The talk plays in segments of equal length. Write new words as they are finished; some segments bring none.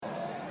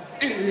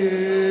It's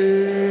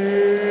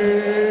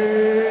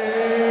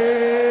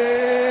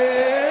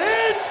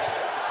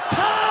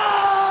time!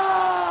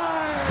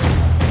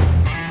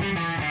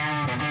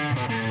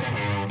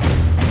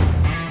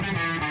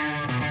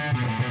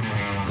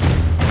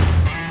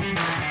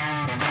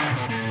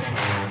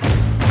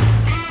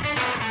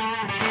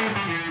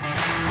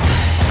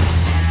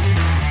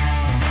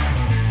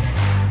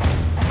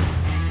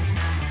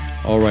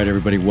 All right,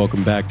 everybody,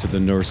 welcome back to the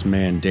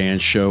Nurseman Dan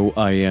Show.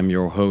 I am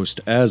your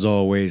host, as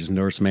always,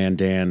 Nurseman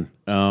Dan.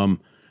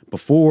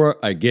 Before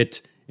I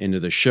get into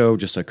the show,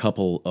 just a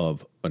couple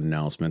of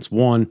announcements.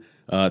 One,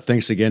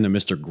 thanks again to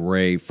Mr.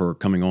 Gray for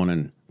coming on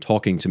and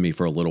talking to me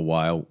for a little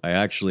while. I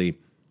actually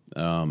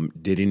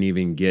didn't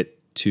even get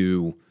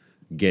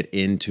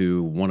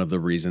into one of the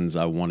reasons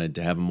I wanted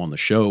to have him on the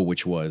show,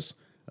 which was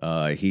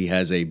he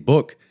has a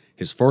book,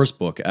 his first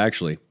book,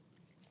 actually,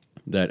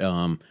 that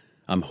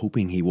I'm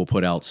hoping he will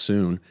put out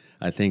soon.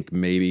 I think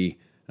maybe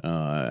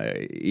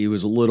he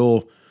was a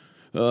little,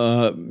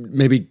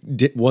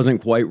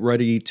 wasn't quite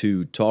ready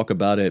to talk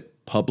about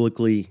it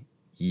publicly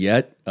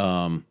yet.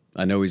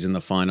 I know he's in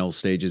the final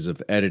stages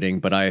of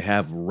editing, but I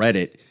have read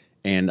it,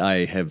 and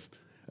I have,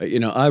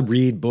 I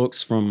read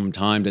books from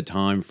time to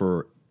time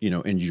for,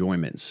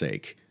 enjoyment's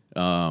sake.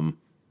 Not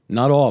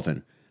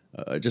often,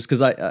 just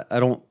because I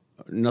don't,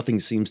 nothing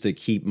seems to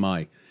keep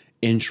my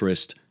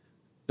interest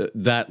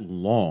that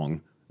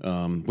long.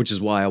 Which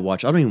is why I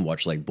don't even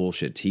watch like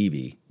bullshit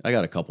TV. I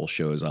got a couple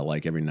shows I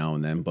like every now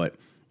and then, but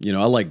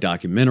I like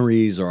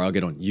documentaries, or I'll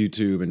get on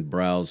YouTube and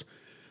browse,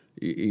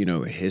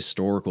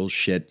 historical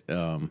shit.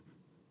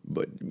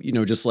 But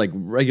just like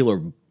regular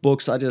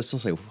books, I'll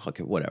say, fuck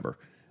it, whatever.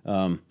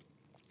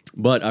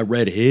 But I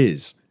read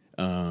his,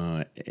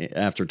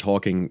 after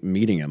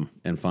meeting him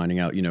and finding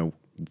out,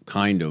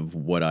 kind of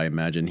what I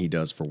imagine he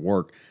does for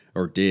work,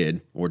 or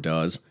did, or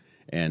does.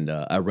 And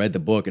I read the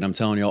book, and I'm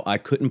telling y'all, I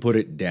couldn't put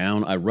it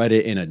down. I read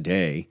it in a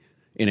day.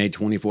 In a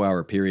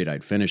 24-hour period,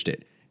 I'd finished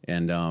it.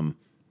 And I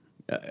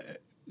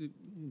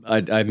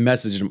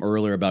messaged him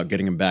earlier about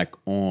getting him back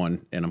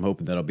on, and I'm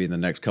hoping that'll be in the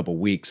next couple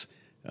weeks.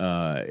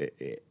 And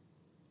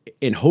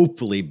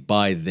hopefully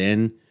by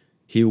then,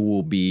 he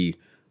will be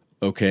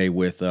okay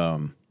with,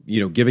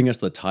 giving us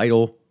the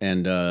title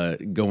and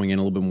going in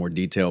a little bit more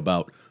detail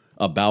about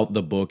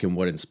the book and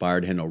what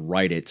inspired him to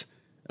write it.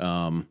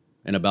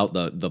 And about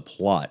the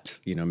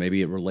plot,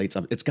 maybe it relates.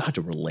 It's got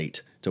to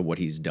relate to what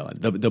he's done.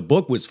 The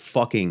book was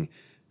fucking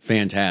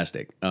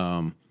fantastic.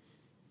 I'll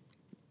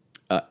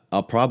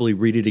probably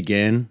read it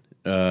again.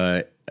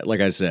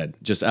 Like I said,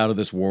 just out of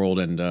this world.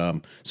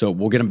 And so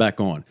we'll get him back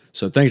on.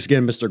 So thanks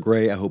again, Mr.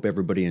 Gray. I hope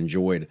everybody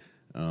enjoyed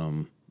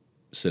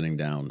sitting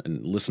down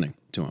and listening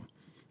to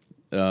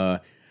him. I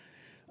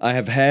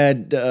have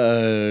had,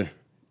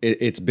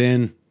 it's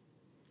been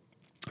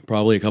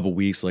probably a couple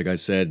weeks, like I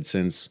said,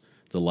 since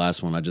the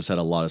last one. I just had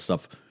a lot of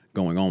stuff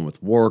going on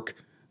with work,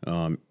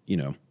 even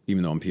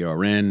though I'm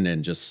PRN,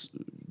 and just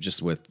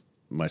with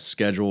my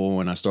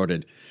schedule. And I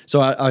started, so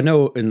I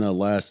know in the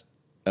last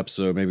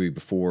episode, maybe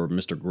before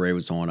Mr. Gray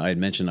was on, I had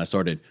mentioned I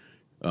started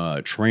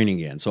training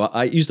again. So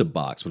I used to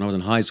box. When I was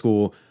in high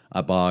school,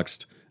 I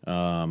boxed.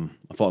 I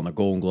fought in the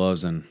Golden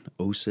Gloves in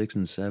 06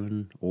 and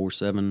 7 or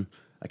 7.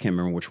 I can't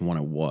remember which one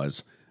it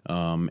was.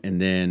 And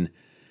then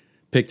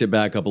picked it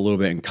back up a little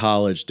bit in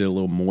college, did a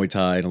little Muay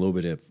Thai and a little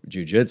bit of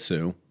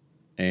jiu-jitsu,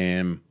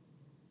 and,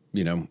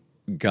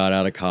 got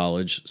out of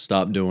college,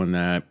 stopped doing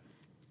that,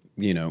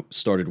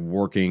 started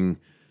working,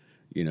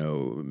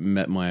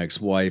 met my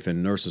ex-wife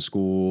in nursing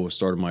school,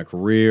 started my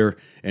career,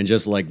 and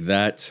just like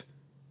that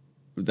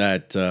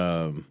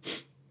level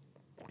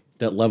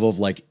of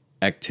like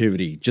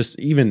activity, just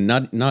even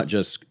not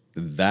just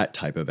that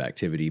type of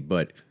activity,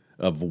 but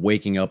of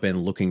waking up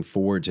and looking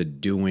forward to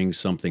doing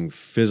something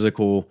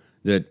physical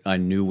that I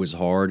knew was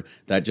hard,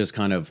 that just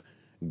kind of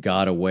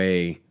got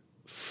away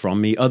from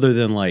me. Other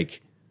than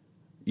like,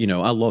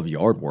 I love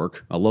yard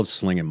work. I love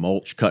slinging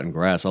mulch, cutting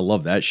grass. I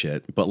love that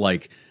shit. But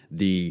like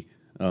the,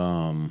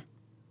 almost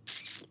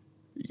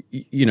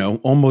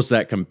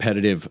that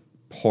competitive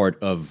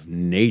part of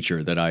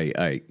nature that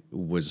I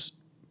was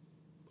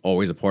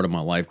always a part of my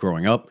life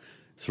growing up.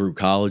 Through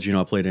college,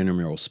 I played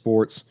intramural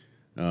sports.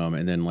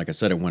 And then, like I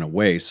said, it went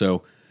away.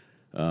 So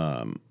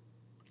I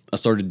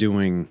started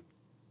doing...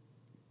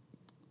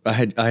 I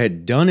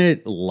had done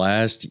it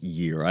last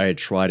year. I had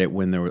tried it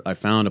when I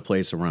found a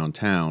place around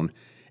town,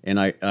 and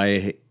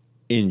I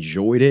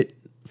enjoyed it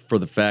for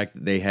the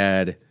fact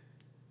that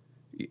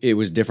it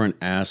was different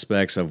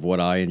aspects of what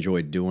I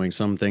enjoyed doing.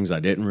 Some things I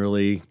didn't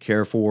really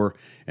care for,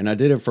 and I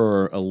did it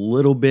for a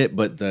little bit,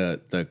 but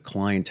the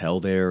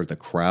clientele there, the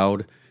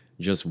crowd,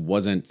 just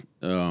wasn't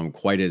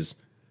quite as...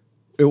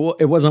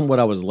 It wasn't what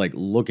I was like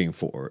looking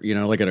for,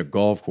 like at a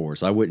golf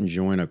course. I wouldn't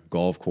join a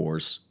golf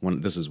course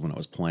this is when I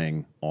was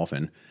playing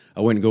often. I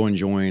wouldn't go and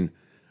join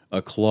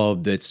a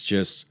club that's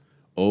just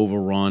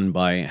overrun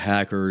by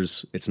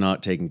hackers. It's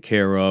not taken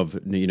care of.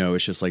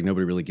 It's just like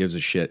nobody really gives a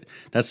shit.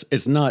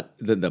 It's not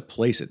that the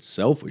place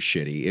itself was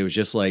shitty. It was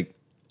just like,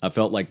 I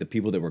felt like the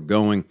people that were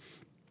going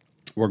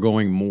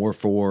more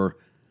for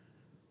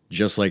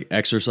just like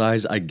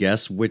exercise, I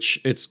guess,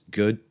 which it's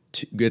good.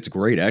 It's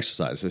great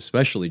exercise,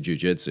 especially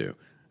jujitsu.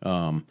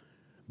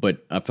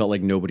 But I felt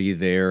like nobody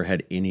there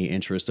had any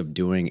interest of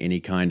doing any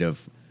kind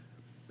of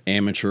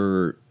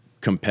amateur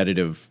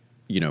competitive,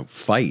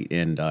 fight.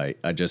 And I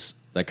just,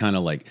 that kind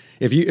of like,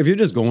 if you're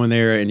just going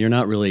there and you're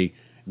not really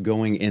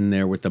going in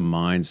there with the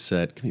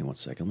mindset, give me one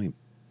second.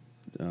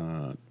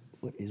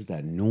 What is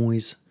that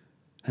noise?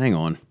 Hang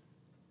on.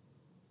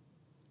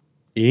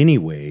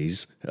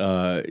 Anyways,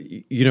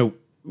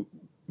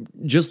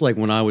 just like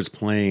when I was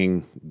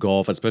playing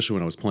golf, especially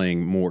when I was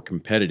playing more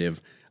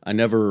competitive, I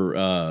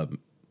never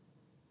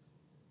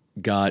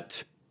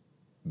got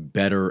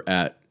better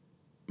at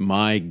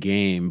my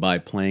game by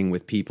playing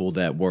with people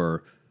that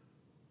were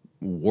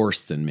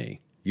worse than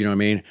me. You know what I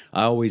mean?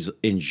 I always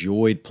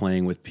enjoyed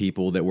playing with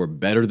people that were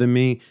better than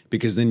me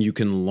because then you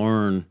can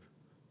learn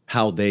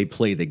how they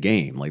play the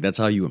game. Like that's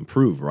how you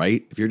improve,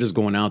 right? If you're just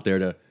going out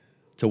there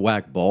to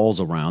whack balls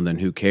around, then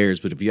who cares?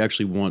 But if you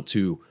actually want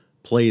to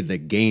play the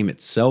game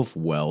itself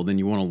well, then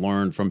you want to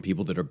learn from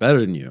people that are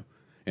better than you.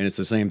 And it's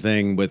the same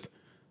thing with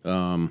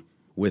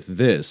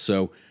this.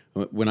 So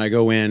when I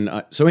go in,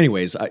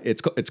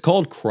 it's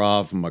called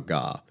Krav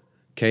Maga,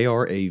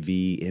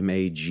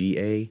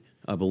 KravMaga,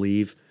 I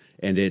believe,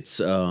 and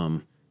it's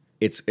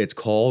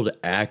called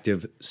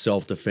active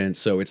self defense.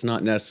 So it's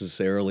not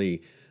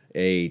necessarily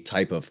a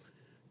type of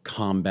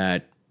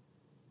combat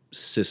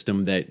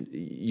system that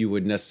you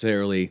would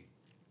necessarily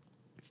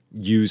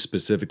use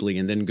specifically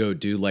and then go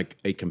do like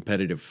a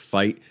competitive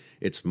fight.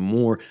 It's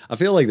more, I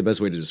feel like the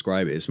best way to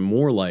describe it is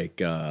more like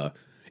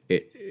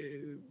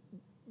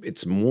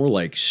it's more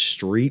like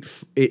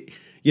they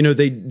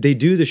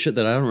do the shit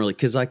that I don't really,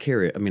 because I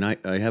carry it. I mean, I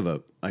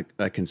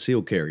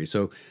conceal carry.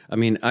 So, I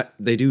mean,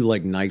 they do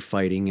like knife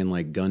fighting and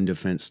like gun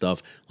defense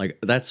stuff. Like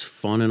that's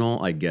fun and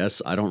all, I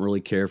guess. I don't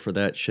really care for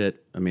that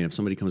shit. I mean, if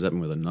somebody comes at me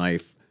with a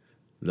knife,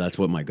 that's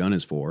what my gun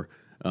is for.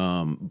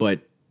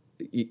 But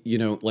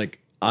like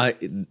I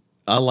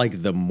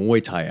like the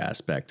Muay Thai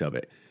aspect of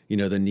it.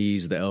 The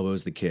knees, the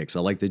elbows, the kicks. I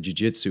like the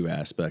jiu-jitsu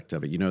aspect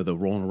of it. The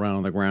rolling around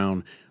on the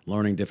ground,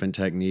 learning different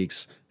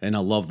techniques. And I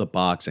love the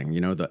boxing.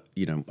 I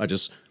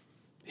just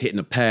hitting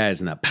the pads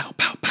and that pow,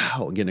 pow,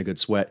 pow, and getting a good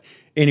sweat.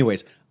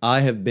 Anyways,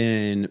 I have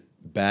been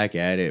back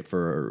at it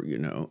for,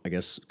 I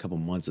guess a couple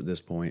months at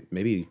this point.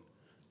 Maybe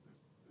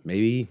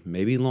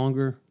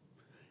longer.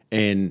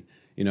 And,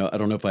 I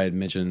don't know if I had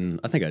mentioned,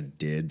 I think I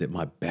did, that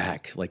my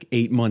back, like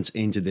 8 months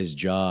into this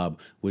job,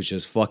 was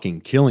just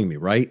fucking killing me,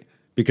 right?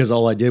 Because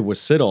all I did was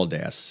sit all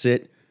day. I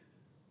sit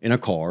in a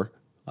car,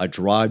 I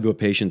drive to a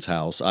patient's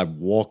house, I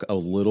walk a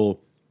little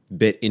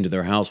bit into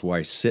their house where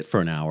I sit for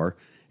an hour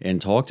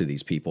and talk to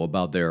these people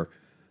about their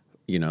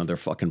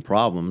fucking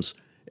problems.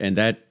 And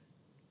that,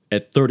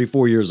 at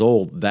 34 years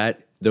old,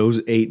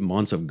 those 8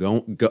 months of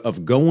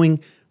going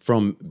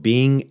from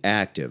being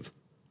active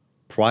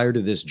prior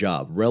to this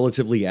job,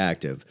 relatively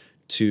active,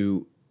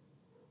 to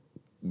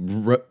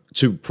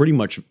pretty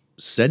much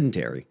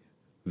sedentary,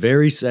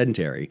 very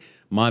sedentary.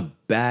 My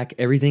back,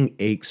 everything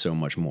aches so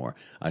much more.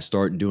 I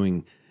start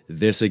doing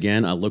this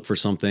again. I look for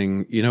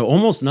something,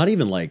 almost not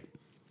even like,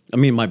 I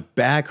mean, my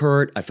back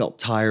hurt. I felt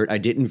tired. I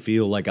didn't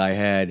feel like I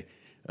had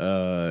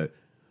that.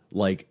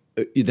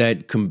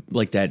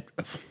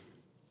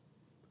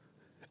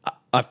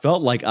 I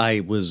felt like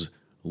I was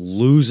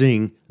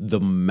losing the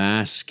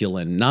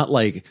masculine, not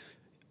like,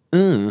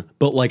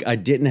 but like I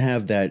didn't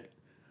have that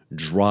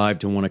drive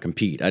to want to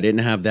compete. I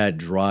didn't have that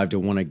drive to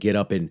want to get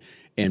up and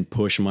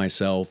push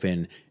myself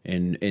and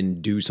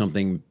do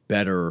something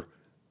better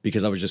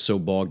because I was just so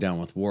bogged down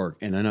with work.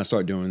 And then I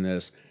started doing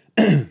this.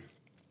 And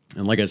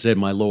like I said,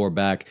 my lower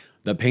back,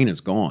 the pain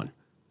is gone.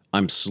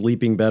 I'm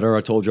sleeping better.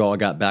 I told y'all I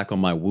got back on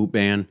my Whoop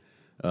band.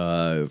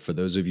 For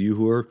those of you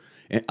who are,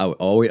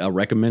 I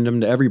recommend them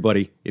to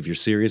everybody. If you're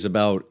serious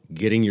about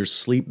getting your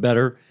sleep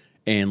better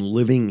and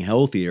living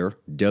healthier,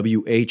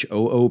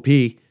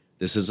 WHOOP.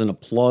 This isn't a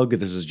plug.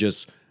 This is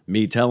just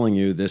me telling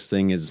you this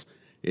thing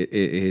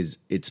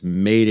it's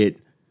made it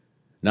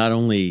not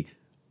only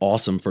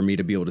awesome for me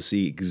to be able to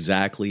see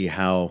exactly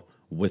how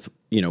with,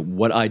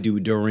 what I do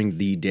during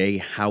the day,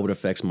 how it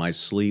affects my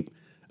sleep.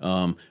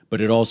 But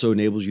it also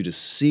enables you to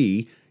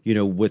see,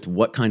 with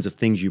what kinds of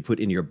things you put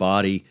in your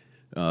body,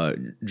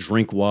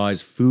 drink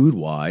wise, food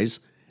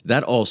wise,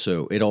 it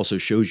also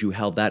shows you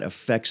how that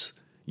affects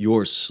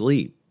your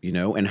sleep,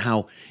 and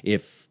how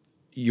if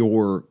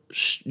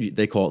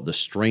they call it the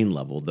strain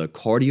level, the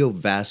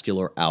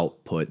cardiovascular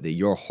output that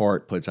your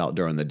heart puts out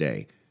during the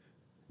day,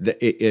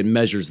 it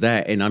measures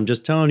that. And I'm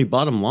just telling you,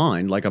 bottom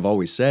line, like I've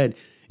always said,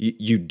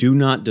 you do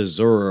not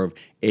deserve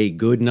a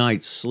good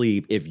night's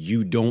sleep if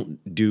you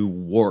don't do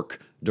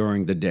work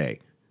during the day.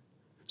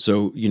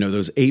 So,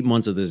 those 8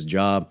 months of this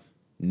job,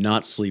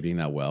 not sleeping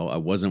that well. I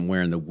wasn't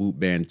wearing the Whoop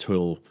band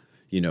till,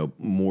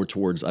 more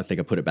towards, I think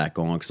I put it back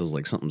on because I was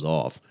like, something's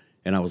off.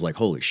 And I was like,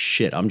 holy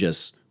shit, I'm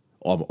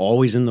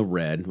always in the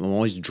red. I'm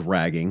always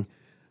dragging,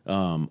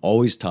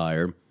 always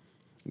tired.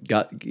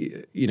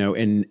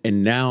 And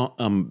now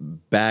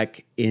I'm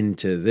back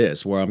into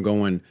this where I'm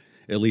going.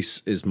 at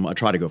least I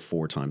try to go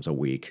 4 times a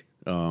week.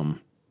 I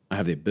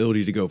have the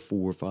ability to go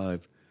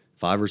 5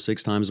 or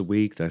 6 times a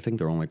week. I think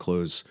they're only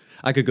closed.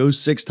 I could go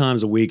 6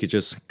 times a week. It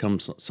just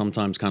comes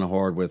sometimes kind of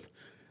hard with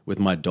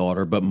my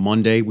daughter. But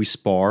Monday we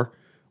spar,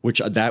 which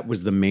that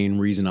was the main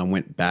reason I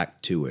went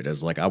back to it.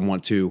 As like I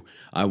want to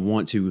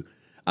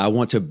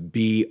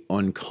be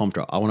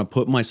uncomfortable. I want to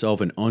put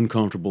myself in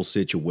uncomfortable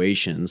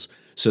situations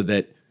so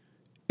that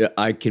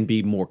I can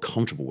be more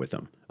comfortable with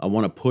them. I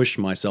want to push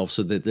myself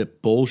so that the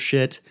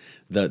bullshit,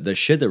 the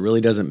shit that really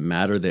doesn't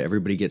matter that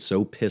everybody gets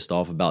so pissed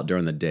off about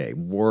during the day,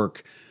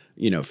 work,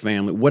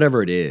 family,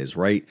 whatever it is,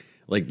 right?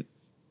 Like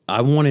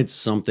I wanted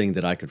something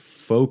that I could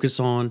focus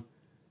on,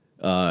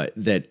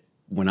 that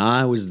when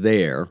I was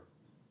there,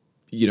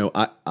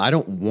 I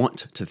don't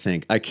want to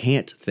think, I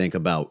can't think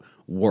about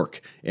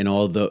work and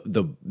all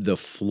the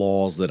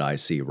flaws that I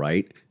see,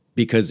 right?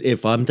 Because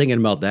if I'm thinking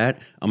about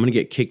that, I'm going to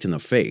get kicked in the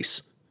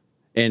face.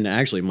 And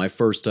actually my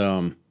first,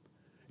 I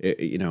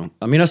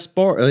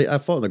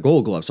fought in the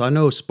Gold Glove, so I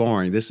know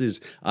sparring.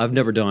 I've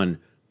never done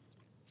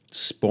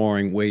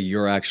sparring where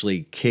you're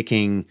actually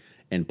kicking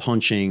and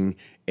punching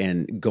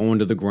and going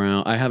to the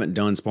ground. I haven't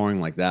done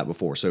sparring like that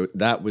before, so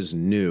that was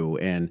new.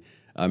 And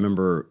I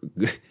remember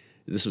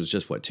this was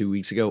just 2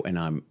 weeks ago, and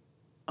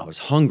I was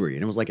hungry,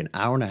 and it was like an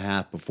hour and a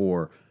half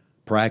before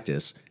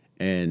practice,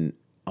 and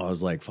I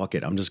was like, "Fuck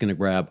it, I'm just gonna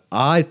grab."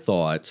 I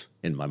thought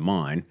in my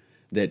mind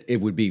that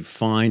it would be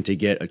fine to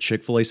get a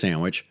Chick-fil-A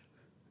sandwich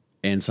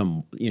and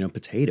some,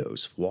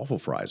 potatoes, waffle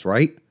fries,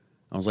 right?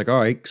 I was like, all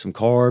right, some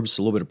carbs,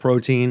 a little bit of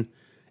protein,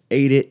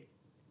 ate it,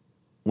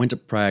 went to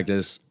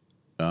practice,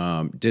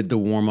 did the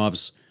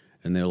warm-ups,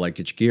 and they're like,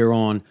 get your gear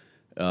on.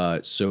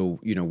 So,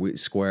 we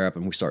square up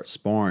and we start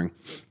sparring.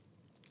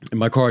 And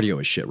my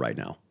cardio is shit right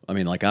now. I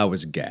mean, like I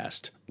was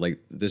gassed. Like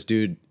this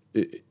dude,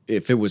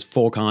 if it was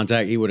full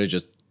contact, he would have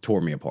just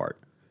tore me apart.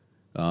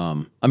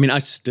 I mean, I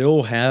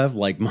still have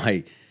like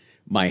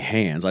my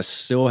hands. I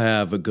still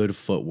have a good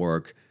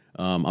footwork.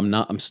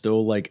 I'm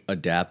still like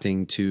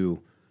adapting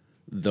to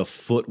the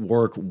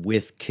footwork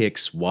with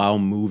kicks while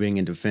moving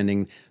and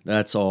defending.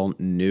 That's all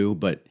new.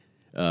 But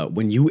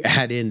when you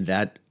add in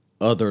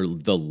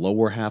the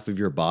lower half of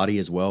your body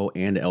as well,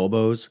 and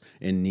elbows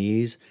and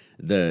knees,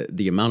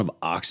 the amount of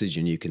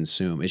oxygen you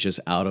consume is just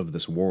out of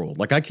this world.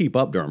 Like I keep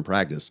up during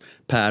practice,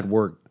 pad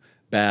work,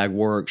 bag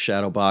work,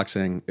 shadow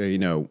boxing,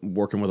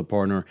 working with a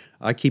partner.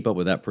 I keep up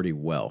with that pretty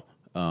well.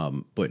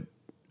 But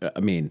I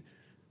mean,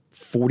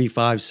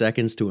 45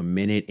 seconds to a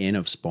minute in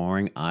of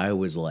sparring, I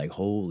was like,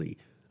 I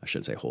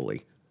shouldn't say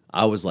holy.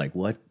 I was like,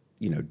 what?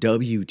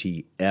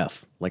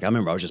 WTF. Like, I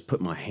remember I was just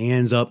putting my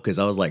hands up because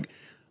I was like,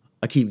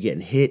 I keep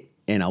getting hit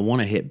and I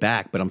want to hit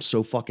back, but I'm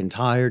so fucking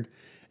tired.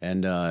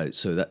 And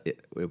so that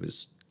it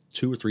was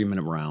 2 or 3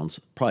 minute rounds,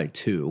 probably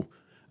 2.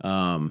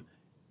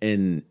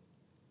 And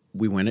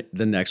we went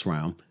the next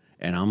round,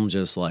 and I'm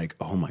just like,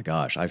 oh my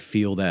gosh, I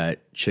feel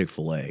that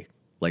Chick-fil-A.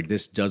 Like,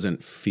 this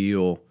doesn't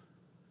feel,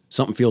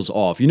 something feels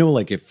off.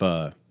 Like if,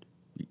 for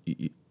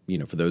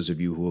those of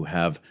you who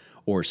have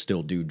or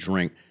still do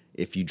drink,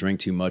 if you drink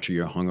too much or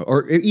you're hungry,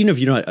 or even if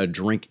you don't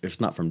if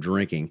it's not from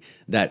drinking,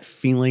 that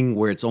feeling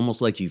where it's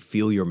almost like you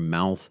feel your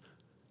mouth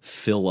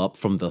fill up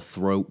from the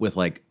throat with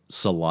like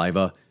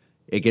saliva.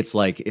 It gets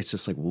like, it's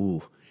just like,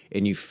 ooh.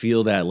 And you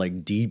feel that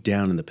like deep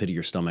down in the pit of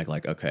your stomach,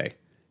 like, okay,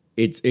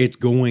 it's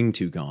going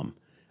to come.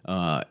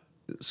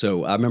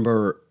 So I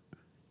remember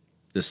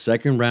the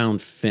second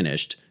round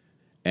finished,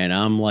 and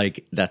I'm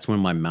like, that's when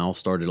my mouth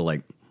started to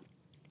like,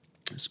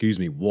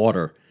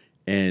 water,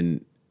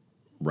 and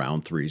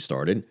round 3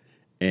 started.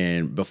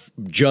 And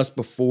just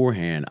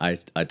beforehand,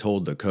 I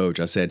told the coach,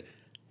 I said,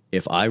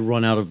 if I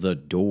run out of the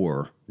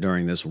door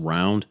during this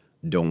round,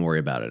 don't worry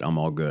about it. I'm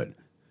all good.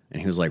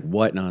 And he was like,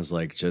 what? And I was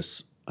like,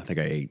 I think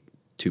I ate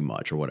too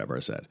much or whatever I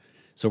said.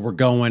 So we're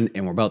going,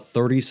 and we're about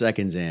 30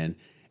 seconds in,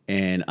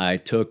 and I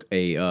took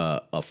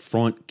a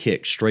front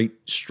kick straight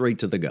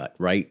to the gut,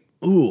 right?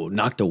 Ooh,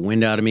 knocked the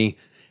wind out of me.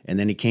 And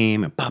then he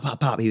came and pop, pop,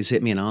 pop. He was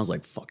hitting me, and I was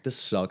like, fuck, this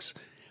sucks.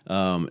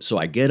 So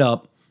I get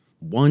up,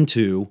 1,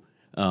 2,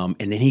 and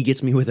then he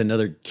gets me with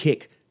another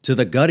kick to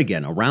the gut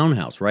again, a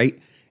roundhouse, right?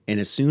 And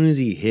as soon as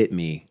he hit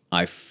me,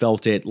 I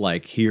felt it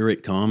like, here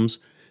it comes.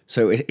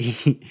 So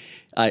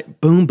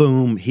boom,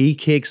 boom, he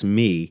kicks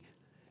me,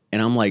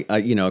 and I'm like,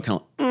 kind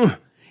of,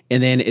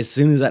 and then as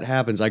soon as that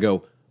happens, I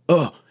go,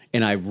 ugh,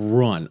 and I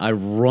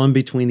run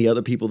between the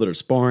other people that are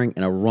sparring,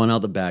 and I run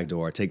out the back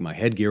door. I take my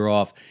headgear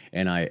off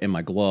and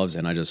my gloves,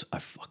 and I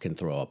fucking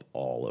throw up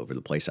all over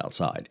the place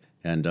outside.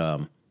 And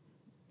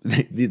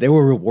they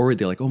were real worried.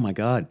 They're like, oh my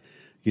God,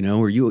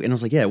 are you? And I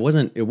was like, yeah, it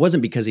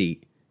wasn't because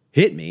he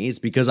hit me. It's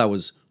because I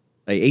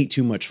ate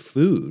too much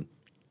food,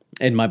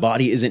 and my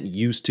body isn't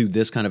used to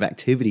this kind of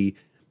activity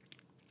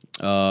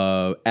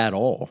at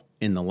all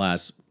in the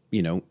last,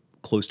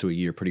 close to a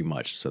year, pretty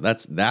much. So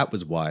that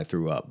was why I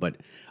threw up. But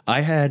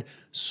I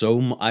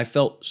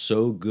felt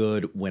so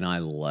good when I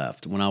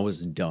left. When I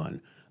was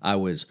done, I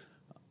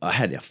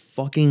had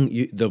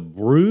the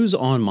bruise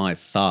on my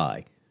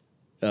thigh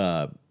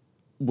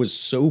was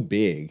so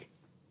big.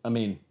 I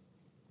mean,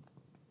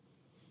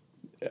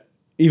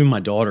 even my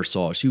daughter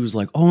saw it. She was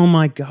like, "Oh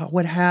my God,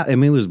 what happened?" I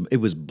mean, it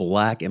was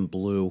black and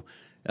blue,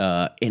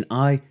 and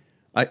I'm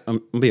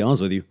gonna be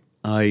honest with you,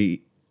 I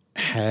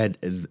had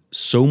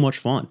so much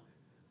fun.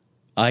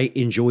 I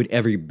enjoyed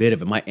every bit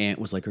of it. My aunt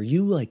was like, "Are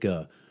you like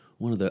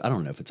one of the? I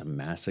don't know if it's a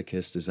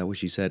masochist. Is that what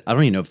she said? I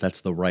don't even know if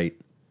that's the right.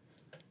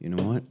 You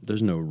know what?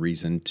 There's no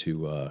reason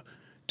to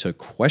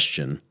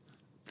question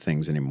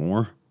things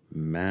anymore.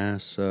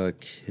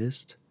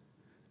 Masochist,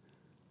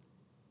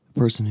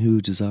 person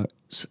who desires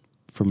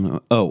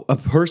a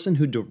person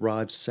who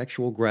derives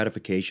sexual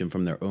gratification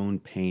from their own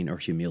pain or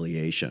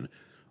humiliation,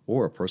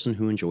 or a person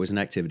who enjoys an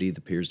activity that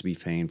appears to be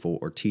painful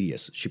or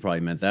tedious. She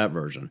probably meant that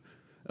version.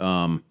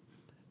 And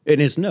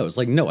it's no, it's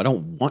like, no, I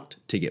don't want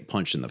to get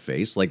punched in the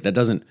face. Like it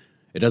doesn't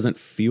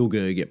feel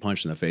good to get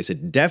punched in the face.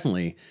 It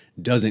definitely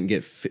doesn't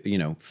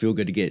feel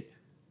good to get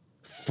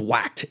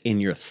thwacked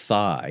in your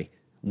thigh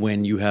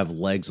when you have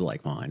legs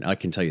like mine. I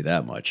can tell you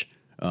that much.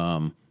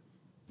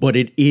 But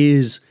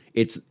it's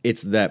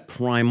that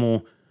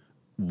primal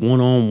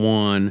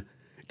one-on-one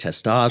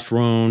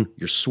testosterone,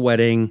 you're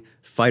sweating,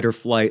 fight or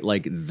flight.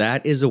 Like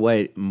that is a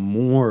way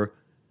more.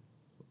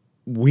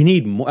 We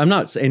need more. I'm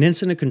not saying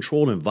it's in a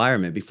controlled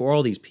environment before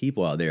all these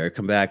people out there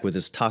come back with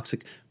this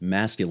toxic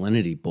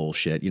masculinity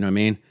bullshit. You know what I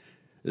mean?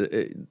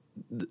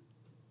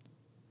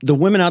 The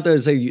women out there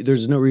that say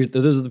there's no reason,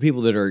 those are the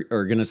people that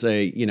are going to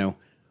say, well,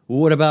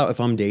 what about if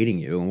I'm dating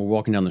you and we're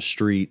walking down the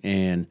street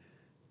and,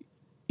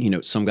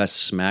 some guy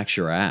smacks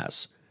your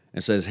ass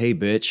and says, "Hey,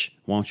 bitch,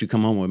 why don't you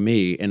come home with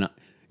me?" And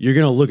you're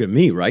going to look at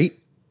me, right?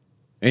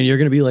 And you're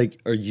going to be like,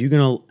 are you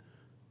going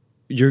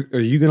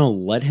to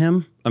let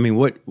him? I mean,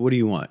 what do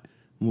you want?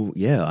 Well,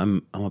 yeah,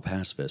 I'm a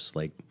pacifist.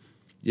 Like,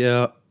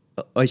 yeah,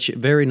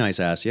 very nice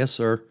ass. Yes,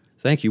 sir.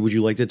 Thank you. Would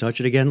you like to touch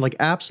it again? Like,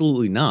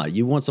 absolutely not.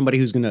 You want somebody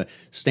who's going to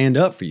stand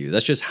up for you.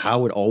 That's just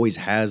how it always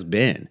has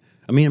been.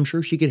 I mean, I'm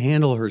sure she could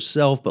handle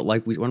herself, but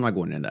we're not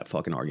going into that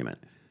fucking argument.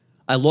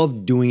 I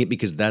love doing it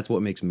because that's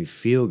what makes me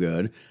feel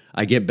good.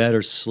 I get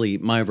better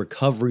sleep. My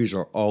recoveries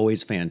are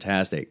always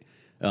fantastic.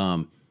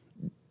 Depending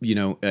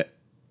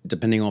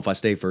on if I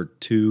stay for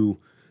two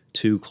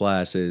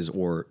classes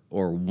or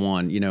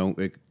one,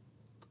 it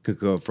could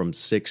go from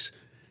 6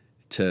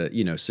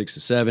 to 6 to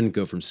 7,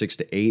 go from 6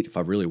 to 8. If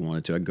I really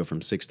wanted to, I could go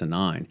from 6 to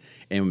 9.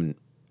 And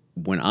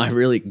when I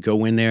really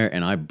go in there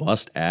and I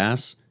bust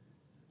ass,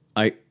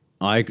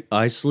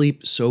 I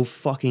sleep so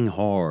fucking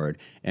hard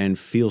and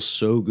feel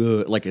so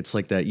good. Like it's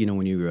like that,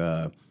 when you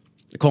I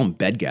call them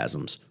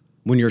bedgasms.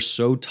 When you're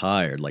so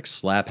tired, like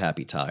slap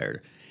happy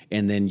tired,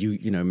 and then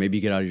maybe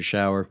you get out of your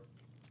shower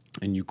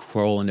and you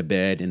crawl into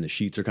bed and the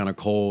sheets are kind of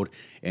cold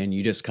and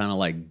you just kind of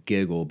like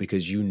giggle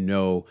because you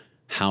know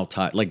how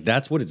tired. Like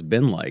that's what it's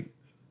been like.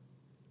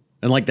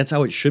 And like that's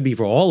how it should be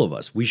for all of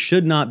us. We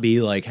should not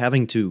be like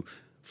having to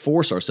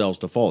force ourselves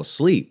to fall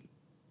asleep.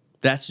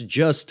 That's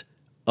just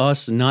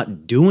us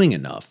not doing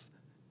enough.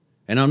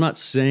 And I'm not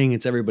saying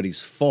it's everybody's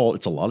fault.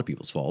 It's a lot of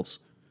people's faults.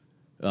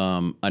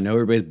 I know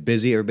everybody's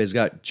busy. Everybody's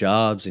got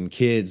jobs and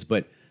kids,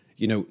 but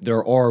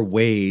there are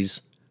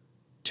ways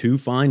to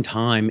find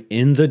time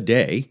in the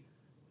day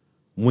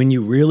when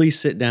you really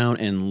sit down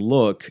and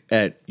look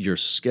at your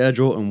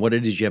schedule and what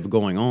it is you have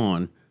going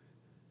on.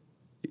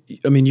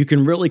 I mean, you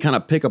can really kind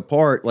of pick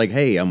apart like,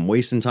 hey, I'm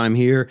wasting time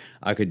here.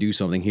 I could do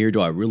something here.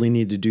 Do I really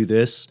need to do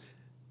this?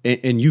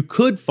 And you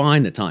could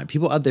find the time.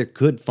 People out there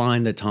could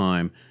find the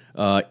time,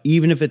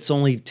 even if it's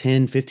only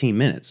 10, 15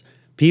 minutes.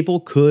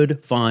 People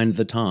could find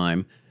the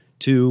time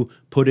to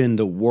put in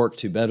the work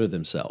to better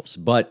themselves.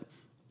 But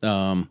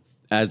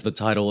as the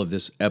title of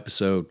this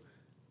episode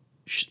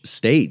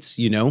states,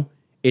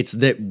 it's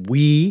that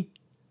we,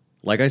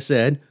 like I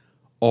said,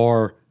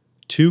 are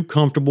too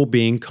comfortable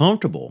being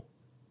comfortable.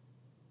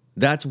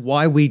 That's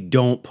why we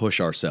don't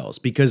push ourselves,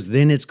 because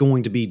then it's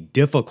going to be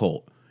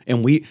difficult.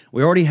 And we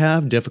already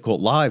have difficult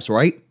lives,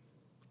 right?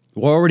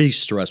 We're already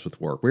stressed with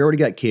work. We already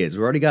got kids.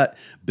 We already got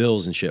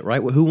bills and shit,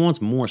 right? Who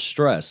wants more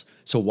stress?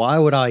 So why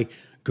would I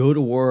go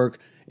to work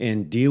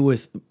and deal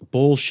with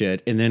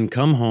bullshit and then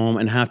come home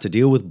and have to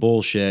deal with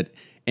bullshit?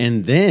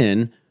 And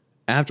then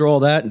after all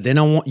that, then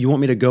you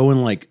want me to go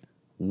and like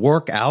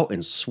work out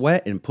and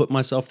sweat and put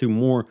myself through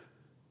more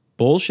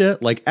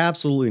bullshit? Like,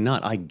 absolutely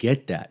not. I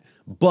get that.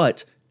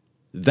 But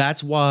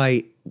that's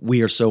why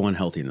we are so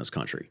unhealthy in this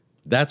country.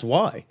 That's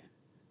why.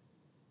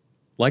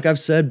 Like I've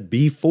said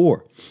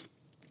before,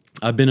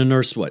 I've been a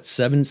nurse,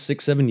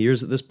 7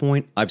 years at this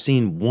point. I've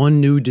seen one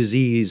new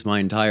disease my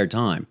entire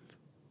time.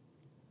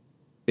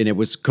 And it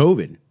was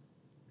COVID.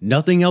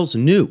 Nothing else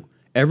new.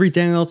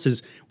 Everything else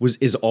is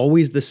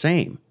always the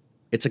same.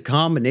 It's a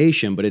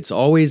combination, but it's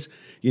always,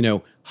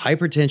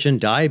 hypertension,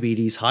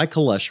 diabetes, high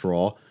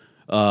cholesterol,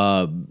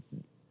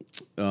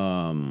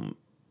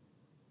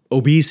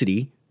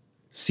 obesity,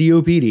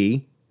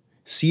 COPD,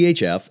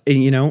 CHF.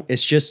 And,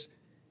 it's just,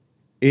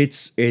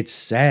 it's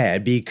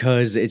sad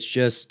because it's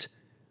just,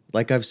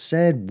 like I've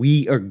said,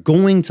 we are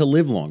going to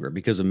live longer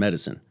because of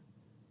medicine.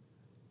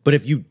 But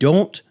if you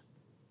don't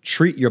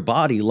treat your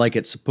body like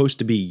it's supposed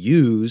to be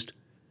used,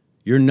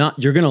 You're going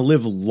to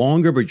live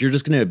longer, but you're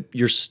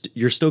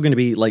still going to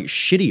be like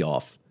shitty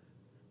off.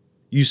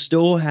 You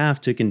still have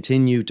to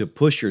continue to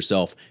push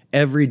yourself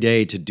every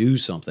day to do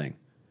something.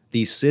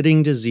 The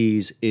sitting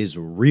disease is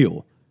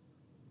real.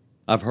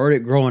 I've heard it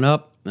growing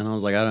up, and I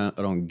was like, I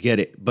don't get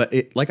it. But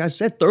like I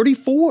said,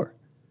 34,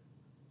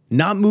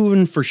 not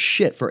moving for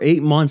shit for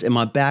 8 months, and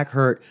my back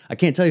hurt. I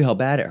can't tell you how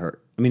bad it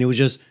hurt. I mean, it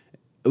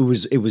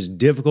was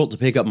difficult to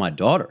pick up my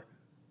daughter.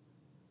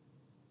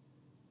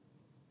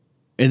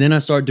 And then I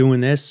start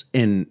doing this,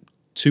 and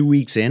 2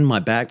 weeks in, my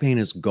back pain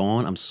is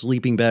gone. I'm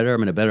sleeping better.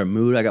 I'm in a better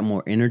mood. I got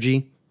more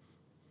energy.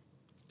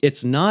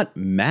 It's not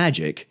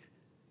magic.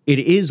 It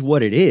is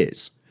what it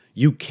is.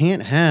 You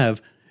can't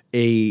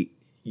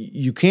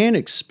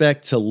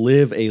expect to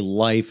live a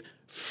life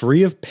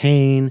free of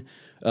pain,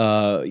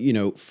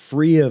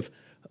 free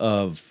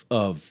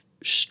of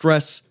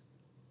stress.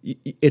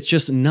 It's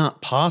just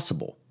not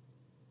possible.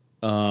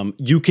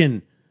 You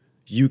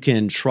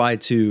can try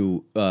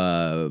to,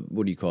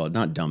 what do you call it?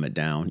 Not dumb it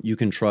down. You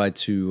can try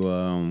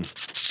to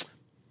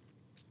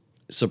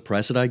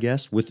suppress it, I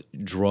guess, with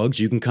drugs.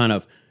 You can kind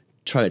of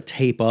try to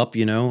tape up,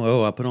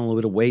 oh, I put on a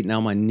little bit of weight. Now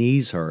my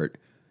knees hurt.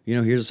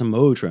 Here's some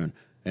Motrin.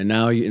 And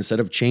now instead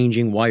of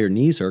changing why your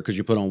knees hurt because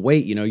you put on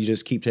weight, you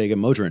just keep taking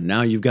Motrin.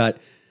 Now you've got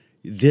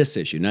this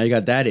issue. Now you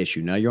got that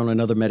issue. Now you're on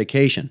another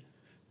medication.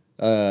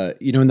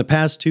 In the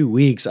past 2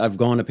 weeks, I've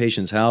gone to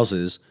patients'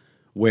 houses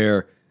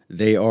where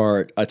they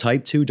are a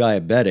type 2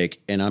 diabetic,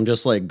 and I'm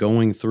just like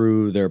going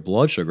through their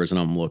blood sugars and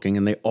I'm looking,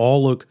 and they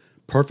all look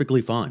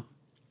perfectly fine.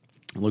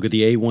 Look at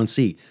the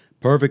A1C,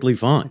 perfectly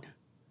fine.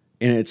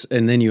 And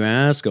then you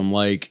ask them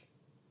like,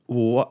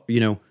 what,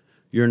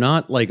 you're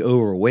not like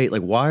overweight.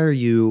 Like, why are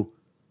you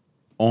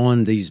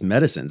on these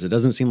medicines? It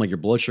doesn't seem like your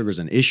blood sugar is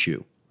an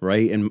issue,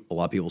 right? And a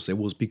lot of people say,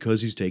 well, it's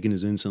because he's taking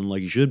his insulin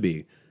like he should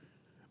be.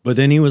 But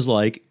then he was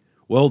like,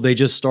 well, they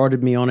just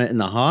started me on it in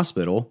the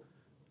hospital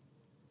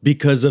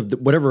because of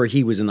whatever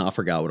he was in. I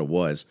forgot what it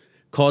was.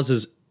 Caused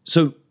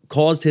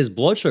his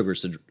blood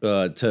sugars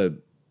to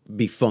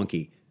be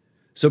funky.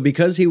 So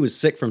because he was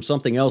sick from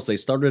something else, they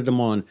started him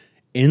on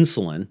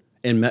insulin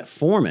and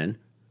metformin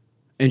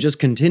and just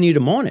continued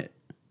him on it.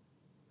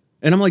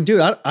 And I'm like, dude,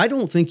 I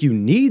don't think you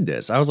need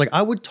this. I was like,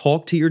 I would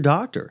talk to your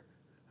doctor.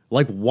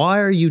 Like, why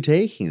are you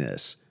taking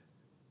this?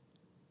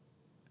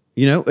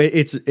 I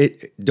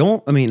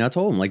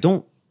told him, like,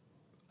 don't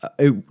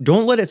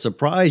let it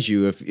surprise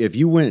you if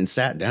you went and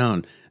sat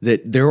down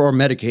that there are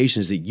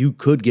medications that you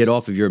could get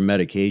off of your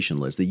medication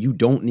list that you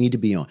don't need to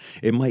be on.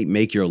 It might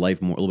make your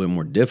life a little bit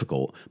more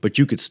difficult, but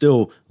you could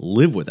still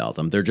live without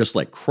them. They're just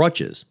like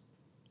crutches.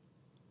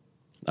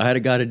 I had a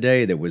guy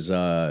today that was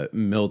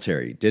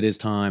military, did his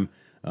time,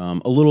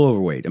 a little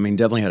overweight. I mean,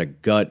 definitely had a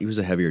gut. He was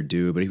a heavier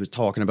dude, but he was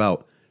talking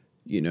about,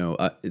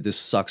 this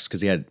sucks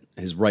because he had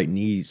his right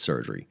knee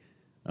surgery.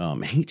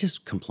 He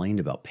just complained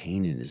about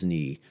pain in his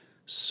knee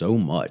so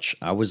much.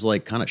 I was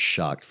like kind of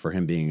shocked for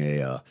him being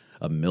a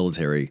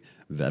military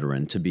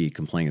veteran to be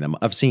complaining that much.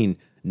 I've seen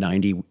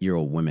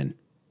 90-year-old women,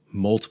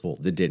 multiple,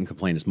 that didn't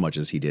complain as much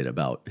as he did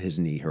about his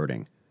knee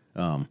hurting.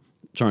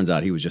 Turns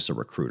out he was just a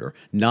recruiter.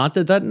 Not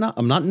that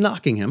I'm not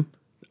knocking him.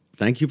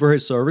 Thank you for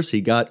his service.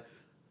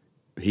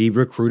 He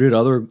recruited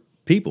other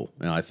people,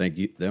 and I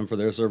thank them for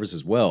their service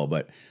as well.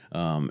 But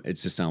it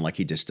just sounded like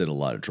he just did a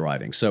lot of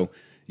driving. So,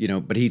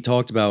 but he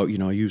talked about,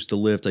 I used to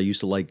lift. I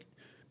used to like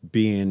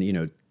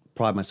being,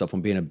 pride myself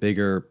on being a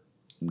bigger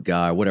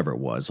guy, whatever it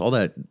was. All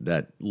that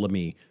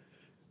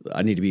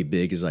I need to be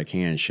big as I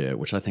can shit,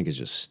 which I think is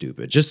just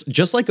stupid.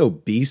 Just like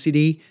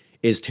obesity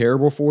is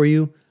terrible for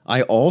you,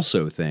 I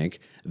also think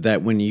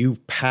that when you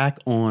pack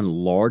on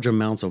large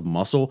amounts of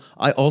muscle,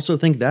 I also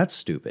think that's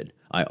stupid.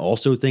 I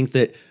also think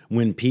that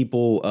when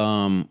people,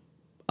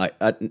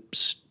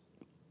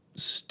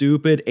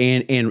 stupid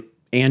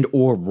and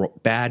or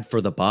bad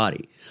for the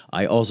body.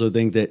 I also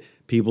think that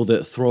people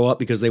that throw up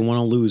because they want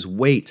to lose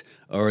weight,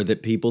 or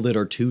that people that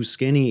are too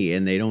skinny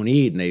and they don't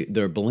eat and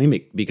they're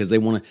bulimic because they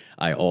want to.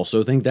 I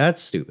also think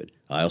that's stupid.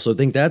 I also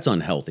think that's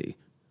unhealthy.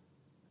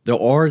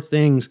 There are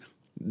things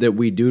that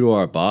we do to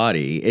our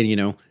body,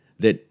 and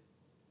that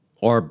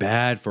are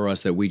bad for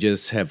us that we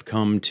just have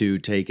come to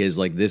take as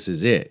like, this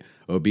is it.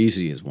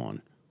 Obesity is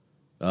one.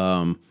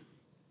 And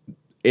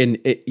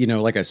it,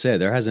 like I said,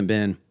 there hasn't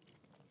been,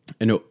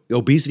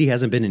 obesity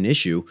hasn't been an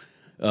issue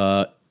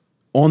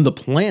on the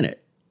planet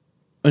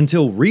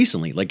until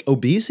recently. Like,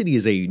 obesity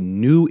is a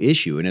new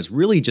issue, and it's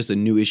really just a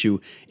new issue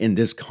in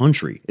this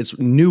country. It's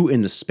new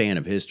in the span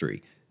of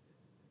history.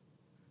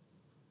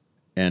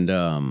 And,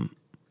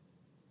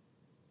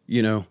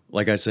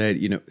 like I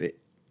said,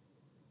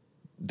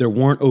 there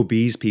weren't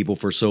obese people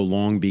for so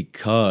long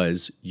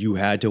because you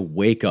had to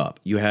wake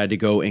up. You had to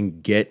go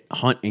and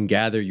hunt and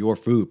gather your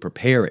food,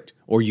 prepare it,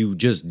 or you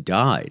just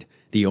died.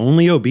 The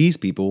only obese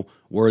people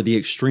were the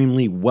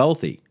extremely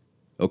wealthy,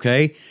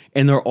 okay?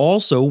 And there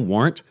also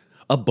weren't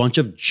a bunch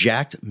of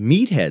jacked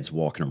meatheads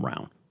walking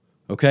around,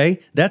 okay?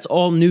 That's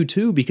all new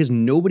too, because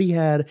nobody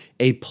had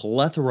a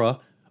plethora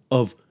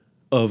of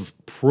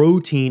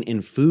protein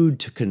in food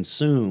to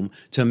consume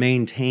to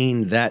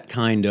maintain that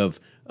kind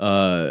of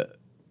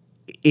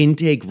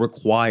intake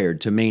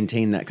required to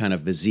maintain that kind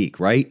of physique,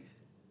 right?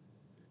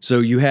 So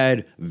you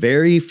had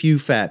very few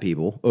fat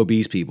people,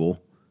 obese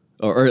people,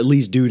 or at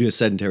least due to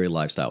sedentary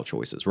lifestyle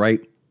choices, right?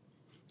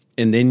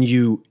 And then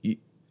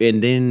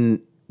and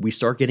then we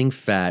start getting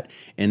fat,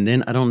 and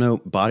then I don't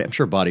know, I'm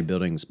sure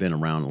bodybuilding's been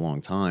around a long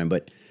time,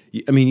 but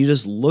I mean, you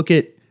just look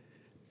at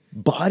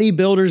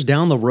bodybuilders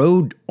down the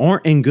road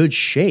aren't in good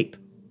shape.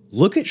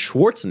 Look at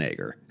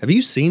Schwarzenegger. Have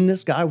you seen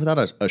this guy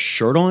without a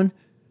shirt on?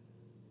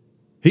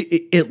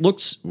 It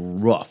looks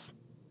rough.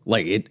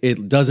 Like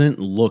it doesn't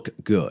look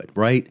good,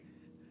 right?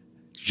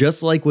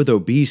 Just like with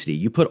obesity,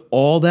 you put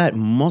all that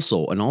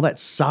muscle and all that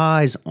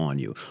size on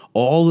you,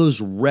 all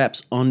those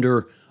reps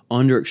under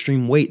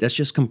extreme weight. That's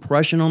just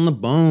compression on the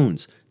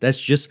bones. That's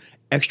just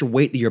extra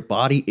weight that your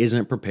body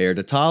isn't prepared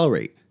to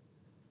tolerate.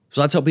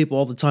 So I tell people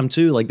all the time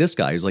too, like this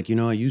guy, he's like,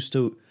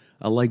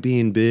 I like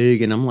being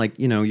big. And I'm like,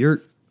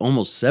 you're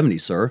almost 70,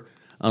 sir.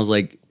 I was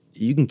like,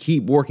 you can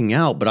keep working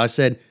out. But I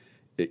said,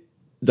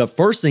 the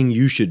first thing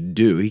you should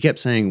do, he kept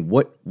saying,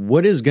 what's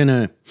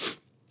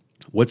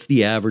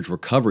the average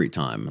recovery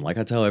time? And like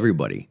I tell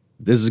everybody,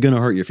 this is going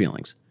to hurt your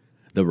feelings.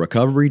 The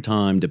recovery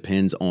time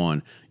depends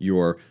on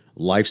your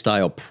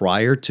lifestyle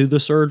prior to the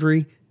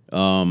surgery,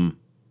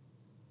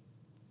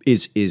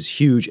 is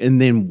huge.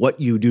 And then what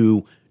you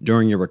do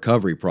during your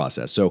recovery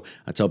process. So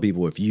I tell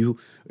people, if you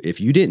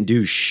didn't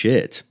do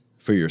shit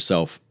for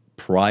yourself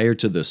prior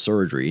to the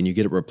surgery and you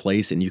get it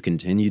replaced and you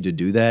continue to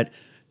do that,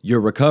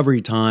 your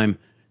recovery time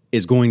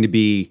is going to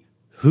be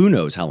who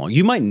knows how long.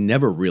 You might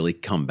never really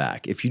come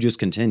back if you just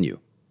continue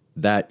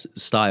that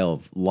style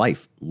of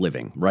life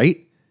living,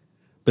 right?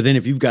 But then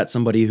if you've got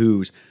somebody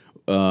who's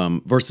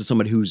versus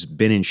somebody who's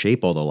been in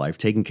shape all their life,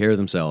 taking care of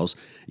themselves,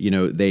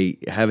 they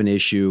have an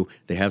issue,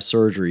 they have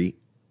surgery,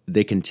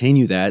 they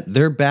continue that,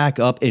 they're back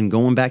up and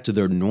going back to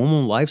their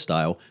normal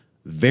lifestyle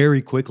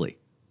very quickly,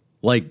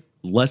 like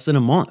less than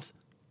a month.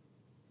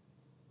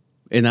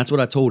 And that's what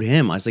I told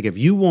him. I was like, if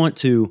you want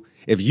to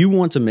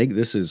make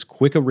this as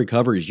quick a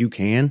recovery as you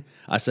can,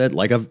 I said,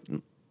 like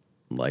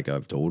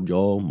I've told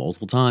y'all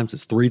multiple times,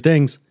 it's 3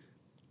 things.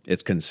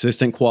 It's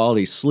consistent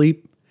quality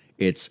sleep.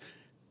 It's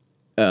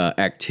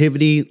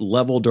activity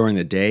level during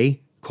the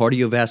day,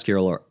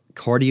 cardiovascular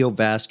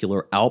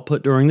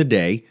output during the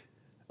day,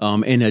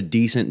 and a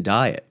decent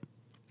diet.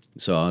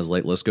 So I was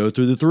like, let's go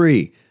through the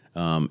 3.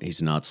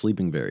 He's not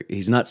sleeping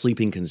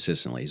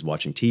consistently. He's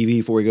watching TV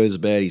before he goes to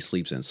bed. He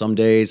sleeps in some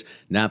days,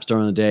 naps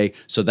during the day.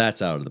 So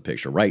that's out of the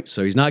picture, right?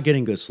 So he's not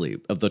getting good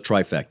sleep of the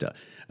trifecta.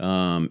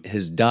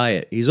 His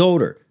diet, he's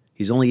older.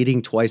 He's only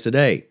eating twice a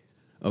day.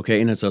 Okay.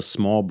 And it's a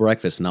small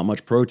breakfast, not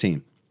much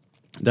protein.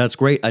 That's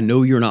great. I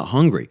know you're not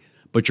hungry,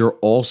 but you're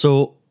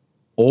also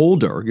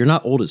older. You're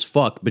not old as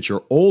fuck, but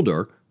you're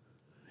older.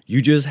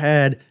 You just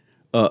had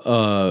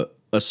a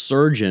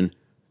surgeon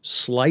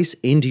slice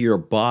into your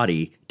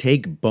body,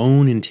 take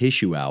bone and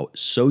tissue out,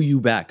 sew you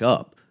back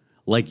up.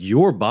 Like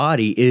your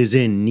body is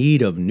in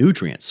need of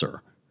nutrients,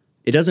 sir.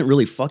 It doesn't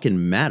really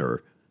fucking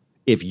matter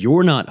if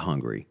you're not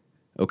hungry.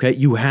 Okay,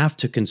 you have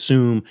to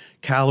consume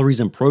calories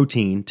and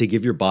protein to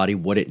give your body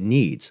what it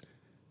needs.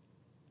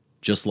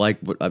 Just like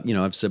what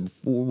I've said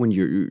before, when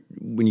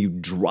you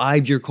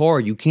drive your car,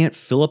 you can't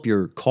fill up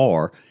your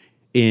car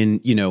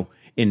in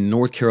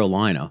North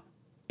Carolina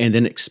and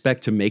then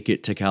expect to make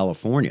it to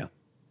California.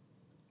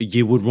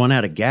 You would run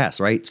out of gas,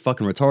 right? It's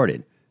fucking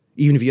retarded.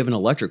 Even if you have an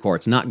electric car,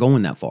 it's not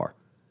going that far.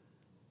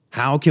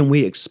 How can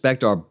we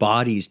expect our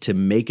bodies to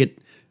make it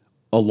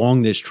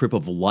along this trip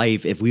of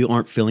life if we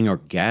aren't filling our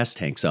gas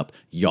tanks up,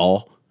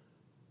 y'all?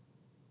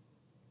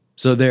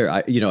 So there,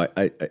 I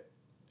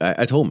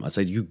told him, I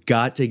said, you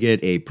got to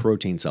get a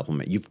protein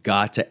supplement. You've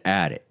got to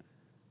add it.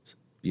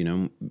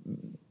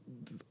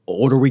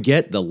 Older we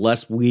get, the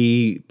less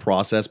we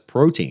process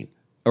protein,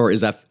 or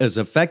as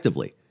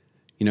effectively.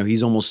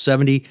 He's almost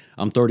 70.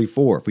 I'm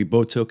 34. If we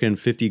both took in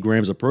 50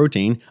 grams of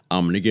protein,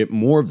 I'm going to get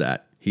more of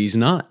that. He's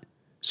not.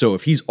 So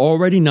if he's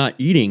already not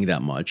eating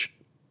that much,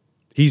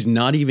 he's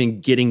not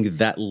even getting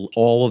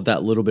all of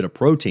that little bit of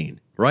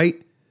protein,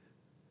 right?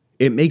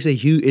 It makes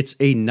it's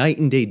a night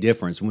and day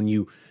difference when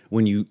you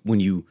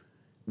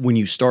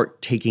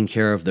start taking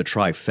care of the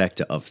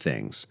trifecta of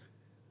things.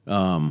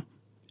 And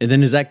then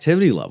his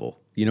activity level,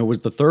 was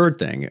the third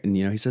thing. And,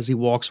 he says he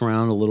walks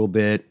around a little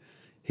bit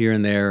here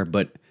and there,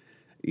 but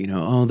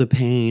the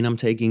pain, I'm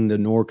taking the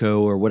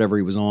Norco or whatever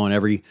he was on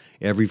every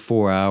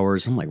 4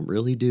 hours. I'm like,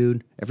 really,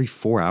 dude? Every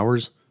 4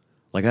 hours?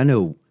 Like I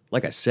know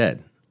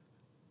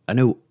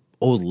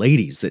old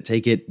ladies that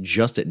take it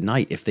just at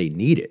night if they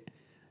need it.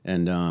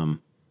 And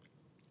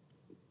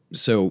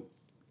so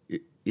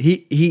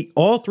he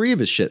all 3 of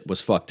his shit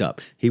was fucked up.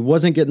 He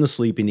wasn't getting the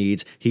sleep he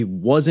needs. He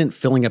wasn't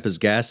filling up his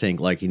gas tank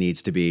like he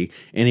needs to be.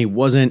 And he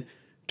wasn't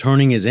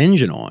turning his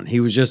engine on.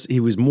 He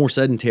was more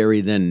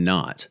sedentary than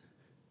not.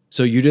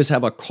 So you just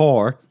have a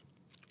car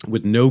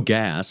with no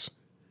gas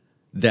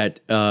that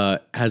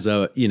has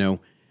I'm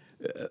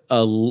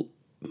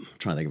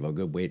trying to think of a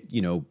good way,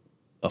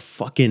 a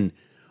fucking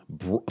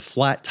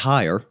flat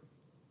tire,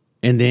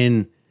 and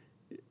then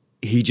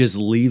he just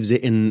leaves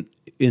it in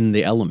in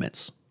the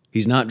elements.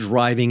 He's not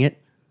driving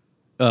it.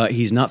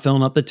 He's not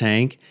filling up the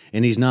tank,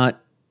 and he's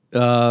not.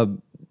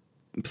 I'm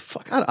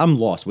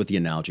lost with the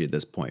analogy at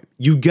this point.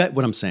 You get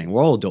what I'm saying.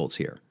 We're all adults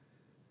here.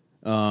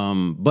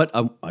 But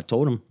I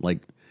told him,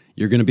 like,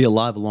 you're going to be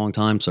alive a long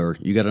time, sir.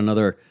 You got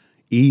another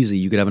easy.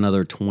 You could have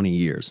another 20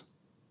 years,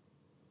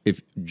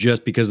 if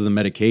just because of the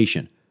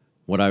medication.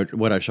 What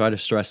I try to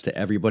stress to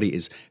everybody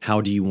is,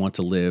 how do you want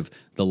to live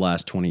the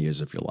last 20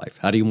 years of your life?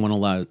 How do you want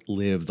to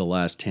live the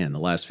last 10, the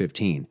last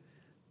 15?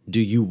 Do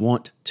you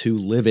want to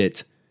live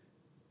it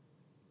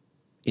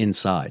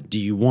inside? Do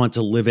you want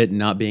to live it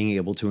not being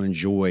able to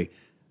enjoy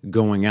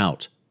going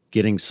out,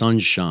 getting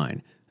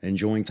sunshine,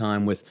 enjoying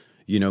time with,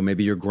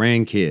 maybe your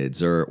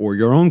grandkids or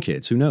your own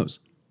kids? Who knows?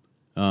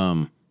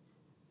 And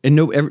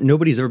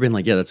nobody's ever been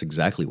like, yeah, that's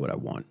exactly what I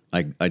want.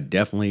 I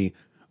definitely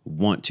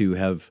want to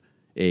have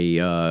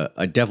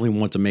I definitely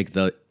want to make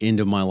the end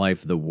of my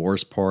life the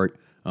worst part.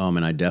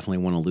 And I definitely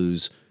want to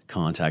lose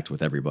contact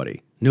with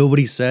everybody.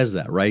 Nobody says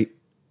that, right?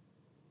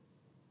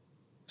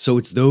 So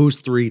it's those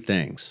three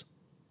things,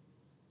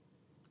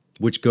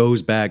 which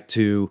goes back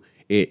to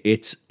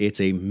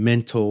it's a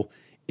mental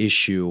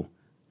issue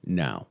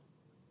now.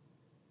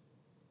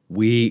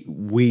 We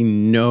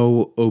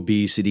know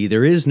obesity.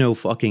 There is no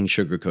fucking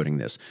sugarcoating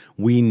this.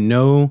 We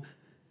know.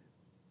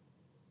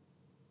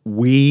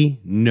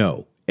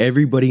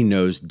 Everybody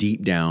knows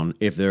deep down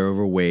if they're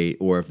overweight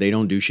or if they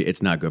don't do shit,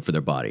 it's not good for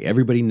their body.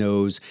 Everybody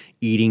knows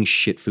eating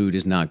shit food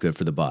is not good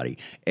for the body.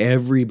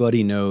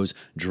 Everybody knows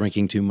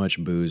drinking too much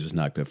booze is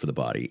not good for the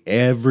body.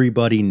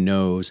 Everybody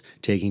knows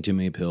taking too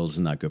many pills is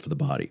not good for the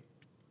body.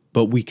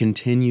 But we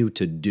continue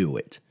to do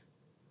it.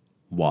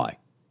 Why?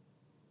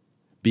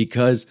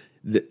 Because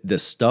the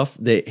stuff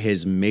that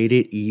has made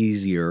it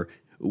easier,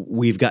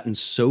 we've gotten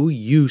so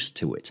used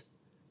to it.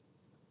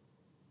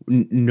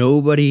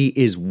 Nobody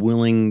is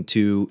willing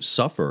to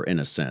suffer, in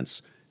a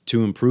sense,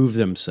 to improve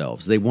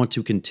themselves. They want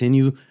to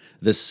continue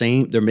the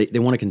same. They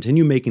want to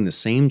continue making the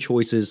same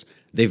choices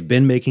they've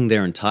been making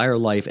their entire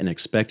life and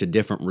expect a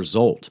different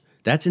result.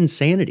 That's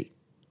insanity.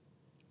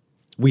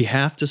 We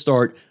have to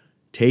start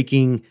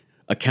taking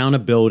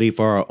accountability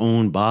for our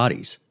own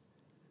bodies.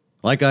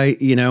 Like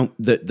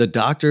the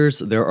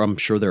doctors.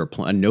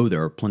 I know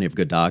there are plenty of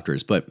good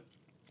doctors, but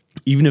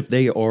even if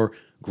they are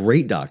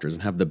great doctors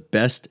and have the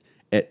best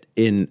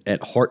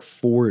at heart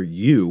for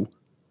you,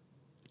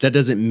 that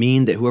doesn't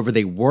mean that whoever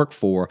they work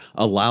for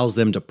allows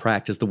them to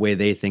practice the way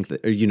they think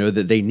that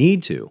they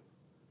need to.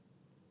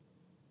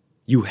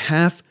 You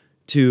have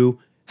to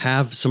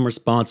have some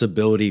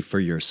responsibility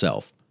for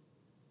yourself.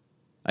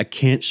 I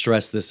can't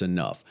stress this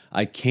enough.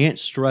 I can't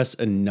stress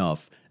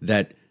enough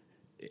that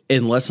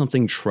unless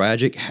something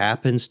tragic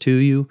happens to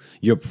you,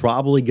 you're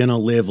probably going to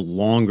live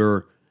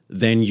longer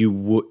than you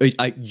would.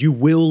 You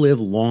will live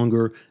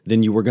longer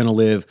than you were going to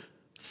live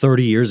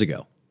 30 years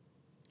ago.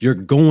 You're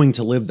going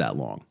to live that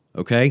long,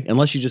 okay?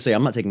 Unless you just say,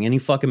 I'm not taking any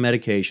fucking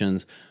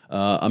medications,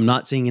 I'm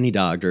not seeing any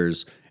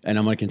doctors, and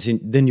I'm going to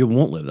continue, then you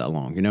won't live that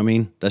long. You know what I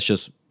mean? That's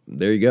just,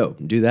 there you go.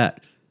 Do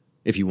that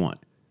if you want.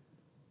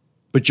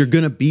 But you're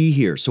going to be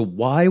here. So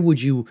why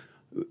would you,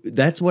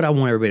 that's what I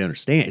want everybody to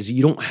understand, is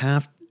you don't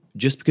have,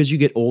 just because you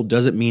get old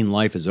doesn't mean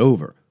life is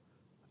over.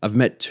 I've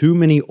met too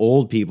many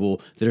old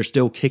people that are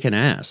still kicking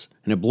ass,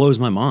 and it blows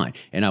my mind.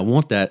 And I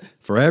want that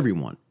for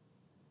everyone.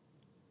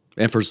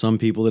 And for some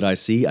people that I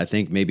see, I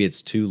think maybe it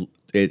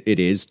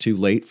is too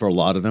late for a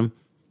lot of them.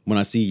 When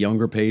I see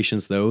younger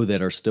patients, though,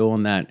 that are still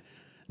in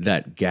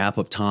that gap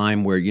of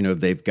time where,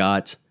 they've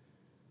got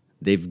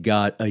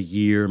a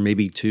year,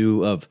 maybe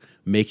two, of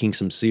making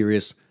some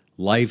serious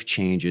life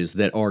changes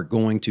that are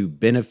going to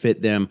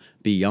benefit them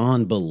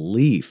beyond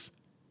belief.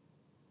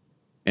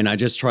 And I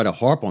just try to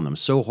harp on them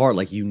so hard,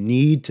 like, you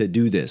need to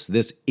do this.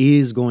 This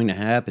is going to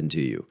happen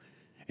to you.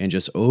 And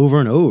just over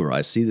and over,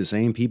 I see the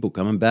same people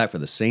coming back for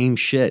the same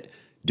shit,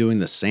 doing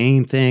the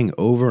same thing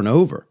over and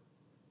over.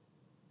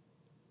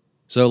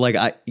 So, like,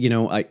 I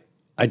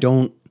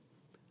don't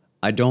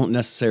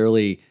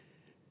necessarily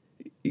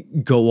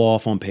go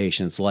off on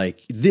patients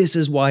like, this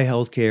is why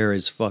healthcare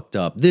is fucked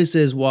up. This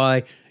is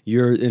why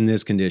you're in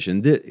this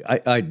condition.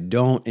 I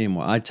don't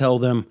anymore. I tell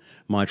them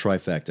my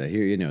trifecta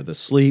here, the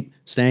sleep,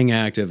 staying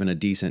active, and a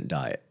decent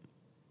diet.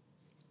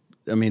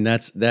 I mean,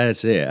 that's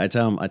it. I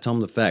tell them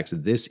the facts.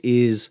 This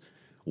is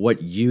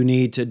what you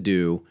need to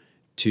do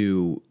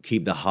to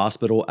keep the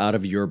hospital out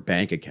of your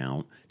bank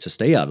account, to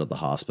stay out of the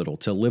hospital,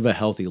 to live a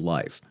healthy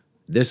life.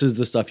 This is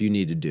the stuff you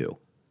need to do.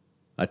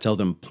 I tell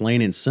them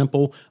plain and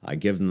simple. I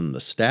give them the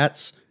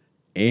stats,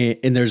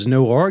 and there's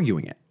no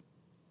arguing it.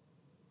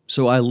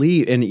 So I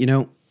leave, and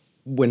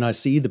when I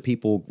see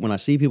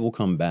people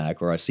come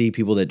back, or I see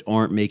people that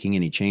aren't making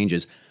any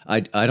changes, I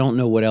don't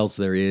know what else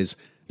there is.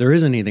 There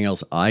isn't anything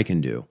else I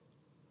can do.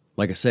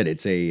 Like I said,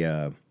 it's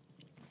and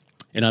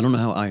I don't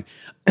know how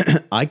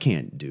I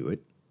can't do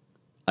it.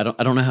 I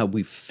don't know how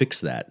we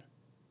fix that.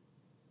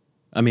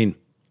 I mean,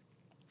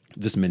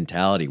 this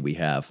mentality we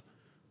have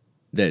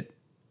that,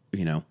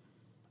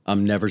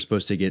 I'm never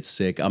supposed to get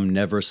sick. I'm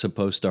never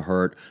supposed to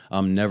hurt.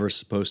 I'm never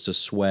supposed to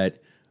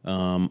sweat.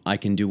 I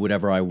can do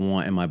whatever I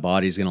want and my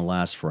body's going to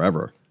last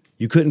forever.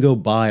 You couldn't go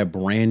buy a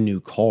brand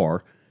new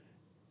car,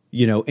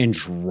 and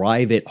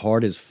drive it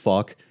hard as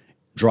fuck,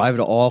 drive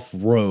it off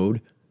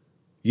road,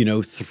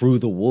 through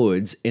the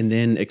woods and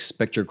then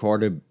expect your car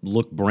to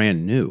look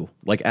brand new.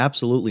 Like,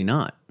 absolutely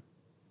not.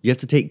 You have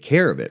to take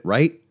care of it,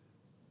 right?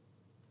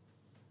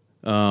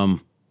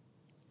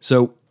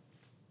 So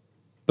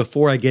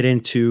before I get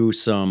into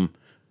some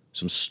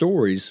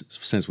stories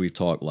since we've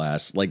talked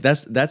last, like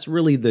that's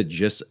really the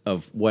gist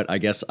of what I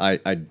guess I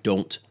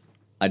don't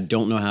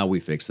know how we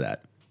fix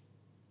that.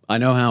 I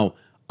know how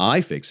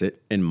I fix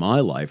it in my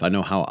life. I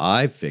know how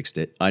I've fixed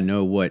it. I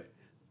know what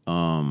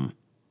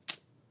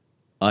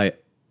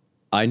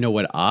I know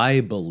what I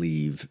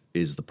believe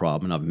is the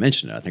problem, and I've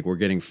mentioned it. I think we're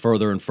getting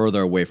further and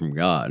further away from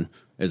God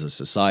as a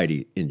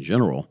society in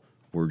general.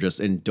 We're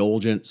just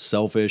indulgent,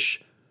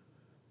 selfish,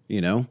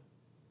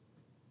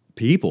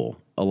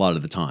 people a lot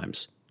of the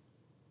times.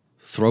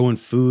 Throwing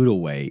food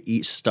away,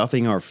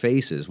 stuffing our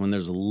faces when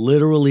there's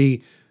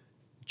literally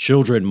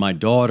children my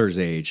daughter's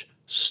age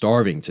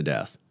starving to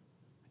death.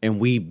 And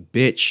we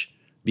bitch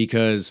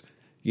because,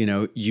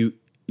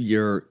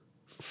 your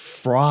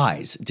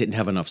fries didn't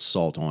have enough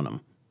salt on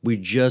them. We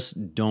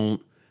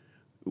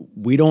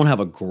don't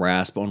have a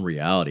grasp on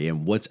reality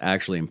and what's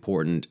actually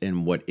important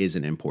and what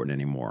isn't important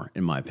anymore,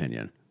 in my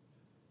opinion.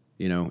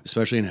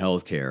 Especially in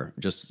healthcare,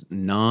 just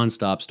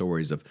nonstop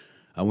stories of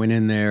I went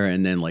in there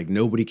and then like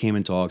nobody came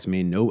and talked to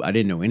me. No, I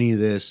didn't know any of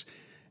this.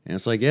 And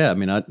it's like, yeah, I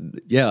mean,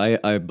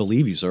 I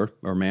believe you, sir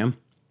or ma'am.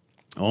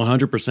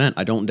 100%.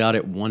 I don't doubt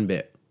it one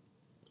bit.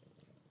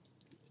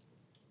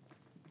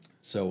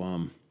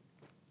 So,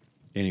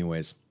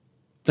 anyways,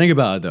 think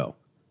about it though.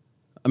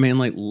 I mean,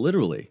 like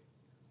literally,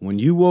 when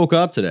you woke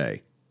up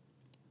today,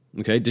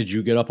 okay, did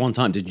you get up on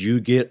time? Did you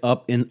get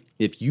up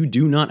if you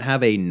do not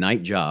have a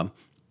night job,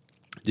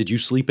 did you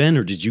sleep in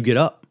or did you get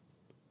up?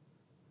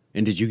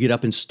 And did you get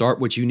up and start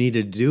what you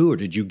needed to do? Or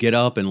did you get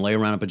up and lay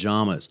around in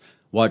pajamas,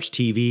 watch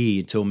TV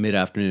until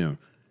mid-afternoon,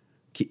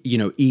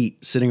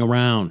 eat, sitting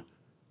around?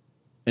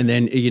 And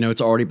then,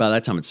 it's already by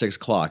that time it's 6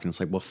 o'clock and it's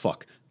like, well,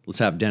 fuck, let's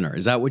have dinner.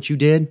 Is that what you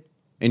did?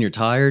 And you're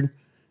tired?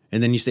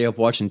 And then you stay up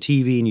watching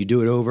TV and you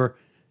do it over?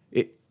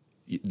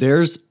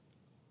 There's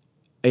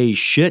a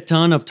shit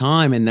ton of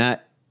time in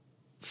that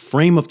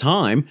frame of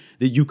time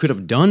that you could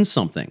have done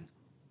something.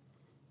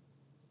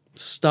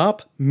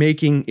 Stop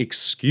making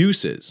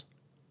excuses.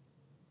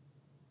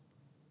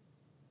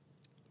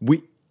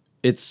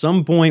 At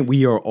some point,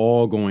 we are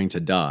all going to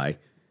die.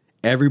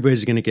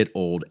 Everybody's going to get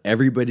old.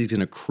 Everybody's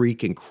going to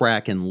creak and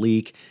crack and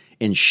leak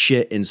and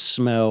shit and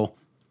smell.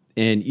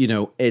 And,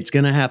 it's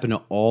going to happen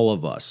to all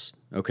of us,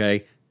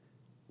 okay?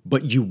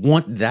 But you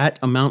want that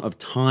amount of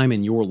time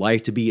in your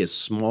life to be as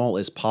small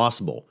as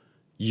possible.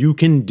 You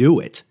can do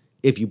it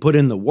if you put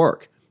in the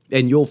work,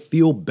 and you'll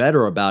feel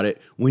better about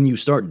it when you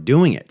start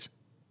doing it.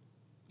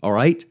 All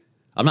right?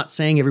 I'm not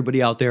saying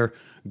everybody out there,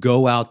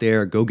 go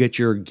get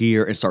your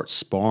gear and start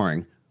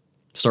sparring,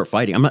 start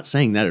fighting. I'm not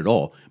saying that at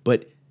all.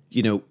 But,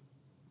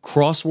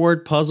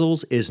 crossword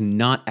puzzles is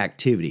not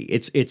activity.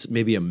 It's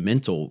maybe a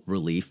mental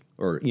relief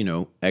or,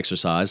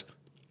 exercise.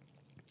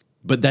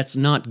 But that's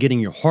not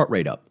getting your heart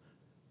rate up.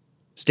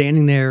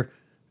 Standing there,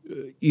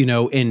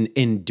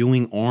 and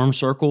doing arm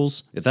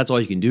circles, if that's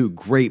all you can do,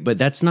 great. But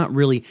that's not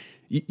really,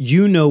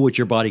 what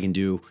your body can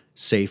do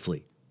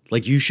safely.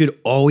 Like, you should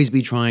always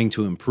be trying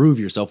to improve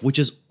yourself, which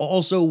is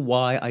also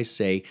why I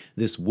say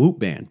this Whoop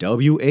band,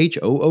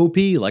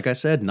 WHOOP, like I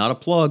said, not a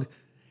plug,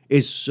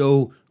 is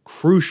so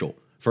crucial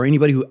for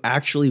anybody who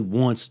actually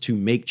wants to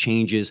make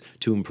changes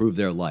to improve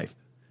their life.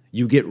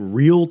 You get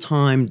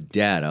real-time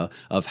data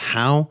of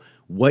how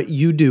what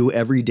you do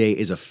every day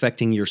is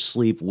affecting your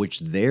sleep, which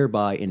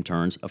thereby, in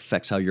turn,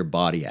 affects how your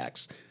body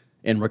acts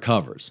and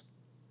recovers.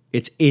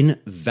 It's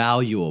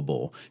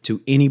invaluable to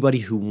anybody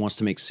who wants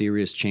to make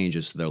serious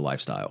changes to their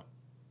lifestyle.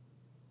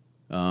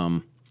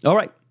 All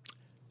right.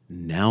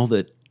 Now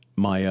that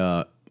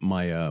my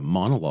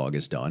monologue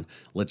is done,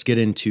 let's get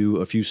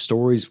into a few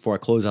stories before I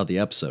close out the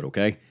episode,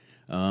 okay?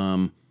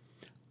 I'm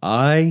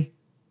trying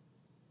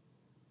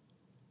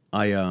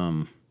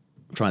to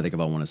think if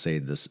I want to say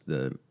this.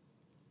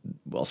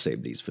 I'll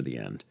save these for the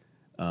end.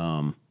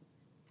 I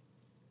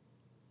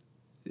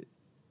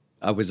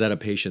was at a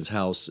patient's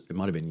house. It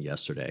might have been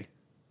yesterday.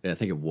 I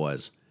think it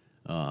was.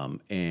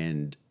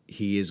 And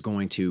he is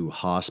going to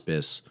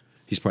hospice.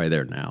 He's probably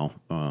there now,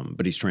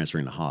 but he's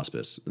transferring to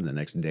hospice in the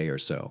next day or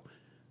so.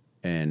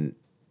 And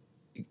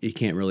he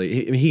can't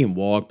really. He can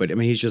walk, but I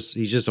mean, he's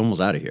just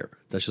almost out of here.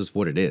 That's just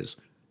what it is.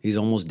 He's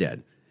almost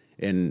dead.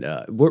 And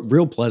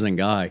real pleasant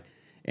guy.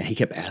 And he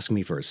kept asking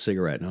me for a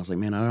cigarette, and I was like,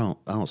 man, I don't.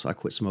 So I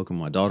quit smoking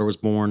when my daughter was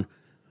born.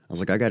 I was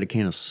like, I got a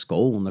can of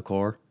Skoal in the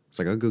car. It's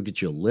like, I'll go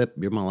get you a lip.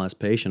 You're my last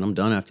patient. I'm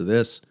done after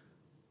this.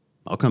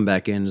 I'll come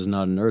back in as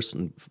not a nurse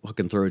and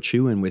fucking throw a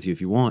chew in with you if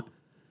you want.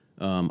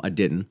 I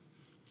didn't.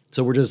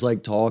 So we're just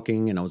like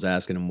talking, and I was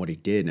asking him what he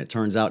did, and it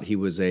turns out he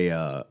was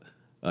a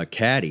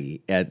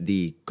caddy at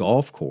the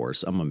golf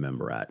course I'm a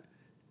member at.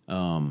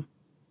 And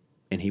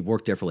he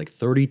worked there for like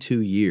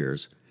 32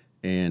 years.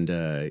 And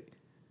I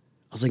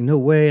was like, no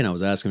way. And I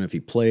was asking him if he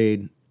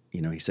played.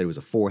 You know, he said it was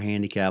a 4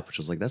 handicap, which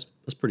was like, that's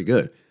pretty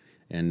good.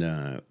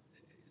 And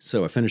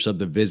so I finished up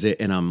the visit,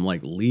 and I'm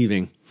like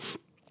leaving,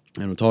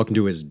 and I'm talking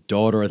to his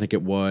daughter, I think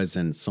it was,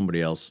 and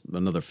somebody else,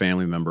 another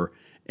family member.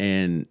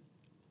 And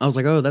I was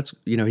like, oh, that's,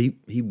 you know, he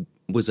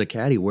was a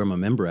caddy where I'm a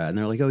member at. And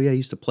they're like, oh, yeah, he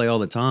used to play all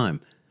the time.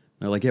 And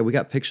they're like, yeah, we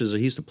got pictures. He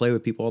used to play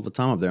with people all the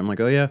time up there. I'm like,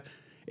 oh, yeah.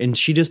 And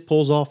she just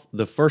pulls off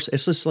the first,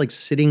 it's just like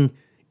sitting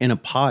in a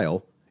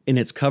pile, and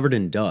it's covered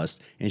in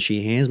dust. And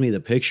she hands me the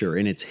picture,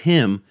 and it's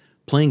him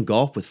playing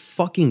golf with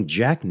fucking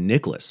Jack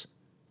Nicklaus.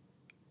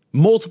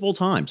 Multiple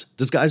times.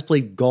 This guy's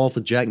played golf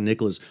with Jack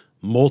Nicklaus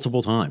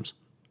multiple times.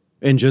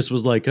 And just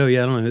was like, oh,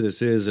 yeah, I don't know who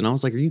this is. And I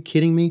was like, are you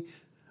kidding me?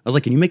 I was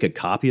like, can you make a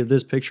copy of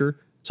this picture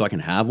so I can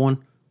have one? I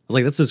was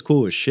like, that's as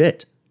cool as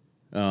shit.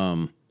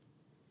 So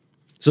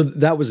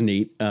that was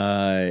neat.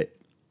 I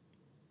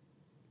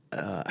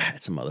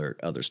had some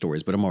other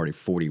stories, but I'm already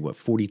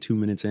 42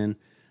 minutes in.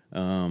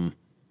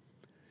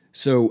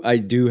 So I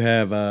do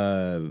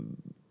have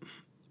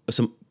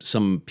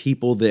some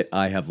people that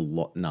I have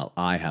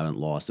I haven't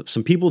lost.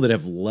 Some people that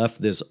have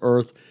left this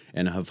earth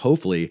and have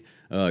hopefully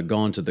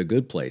gone to the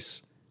good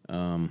place.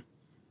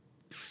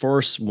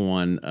 First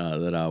one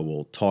that I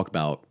will talk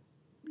about,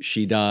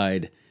 she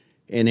died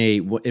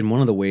in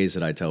one of the ways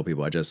that I tell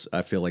people.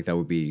 I feel like that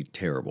would be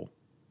terrible.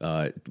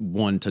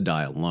 One, to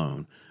die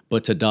alone,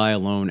 but to die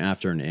alone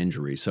after an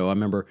injury. So I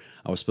remember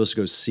I was supposed to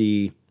go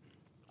see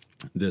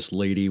this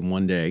lady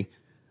one day.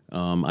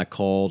 I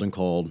called and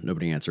called,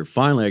 nobody answered.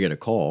 Finally, I get a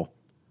call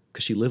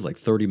because she lived like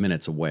 30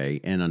 minutes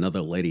away, and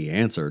another lady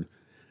answered.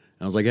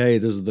 I was like, hey,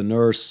 this is the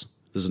nurse.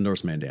 This is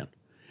Nurse Mandan,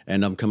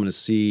 and I'm coming to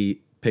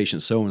see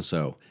patient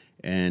so-and-so.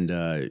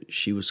 And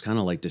she was kind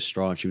of like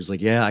distraught. She was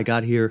like, yeah, I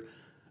got here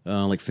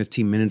like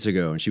 15 minutes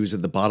ago, and she was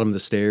at the bottom of the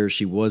stairs.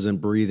 She wasn't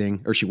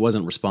breathing, or she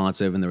wasn't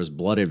responsive, and there was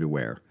blood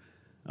everywhere.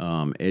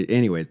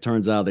 Anyway, it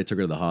turns out they took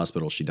her to the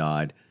hospital. She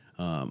died.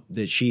 And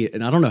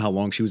I don't know how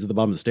long she was at the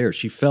bottom of the stairs.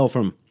 She fell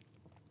from,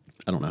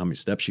 I don't know how many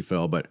steps she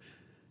fell, but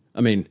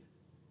I mean,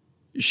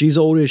 she's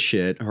old as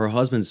shit. Her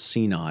husband's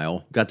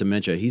senile, got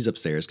dementia. He's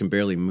upstairs, can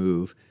barely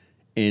move.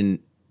 And,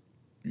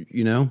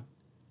 you know,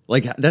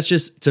 like that's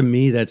just, to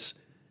me, that's,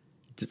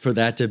 for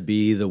that to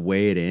be the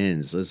way it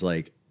ends is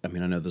like, I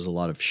mean, I know there's a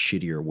lot of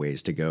shittier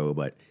ways to go,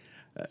 but,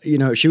 you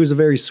know, she was a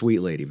very sweet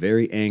lady,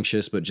 very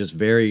anxious, but just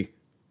very,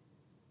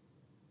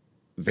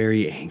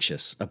 very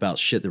anxious about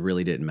shit that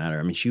really didn't matter.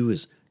 I mean, she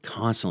was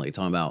constantly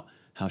talking about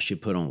how she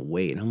put on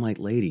weight. And I'm like,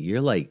 lady,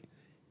 you're like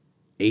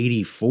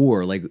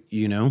 84. Like,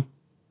 you know,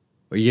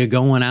 are you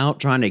going out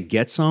trying to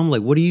get some?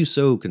 Like, what are you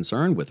so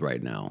concerned with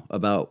right now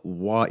about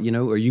what, you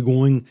know, are you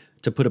going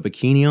to put a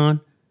bikini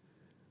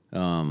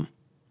on?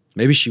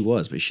 Maybe she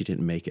was, but she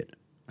didn't make it.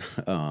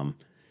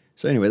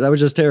 So anyway, that was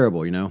just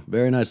terrible, you know,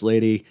 very nice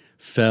lady,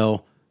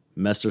 fell,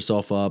 messed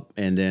herself up.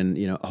 And then,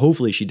 you know,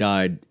 hopefully she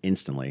died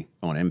instantly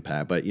on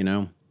impact, but you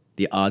know,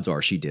 the odds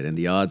are she didn't.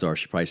 The odds are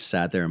she probably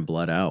sat there and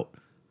bled out.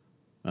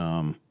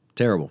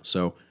 Terrible.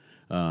 So,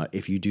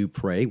 if you do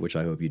pray, which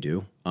I hope you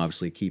do,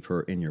 obviously keep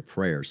her in your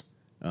prayers.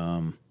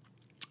 The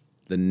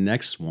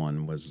next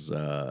one was,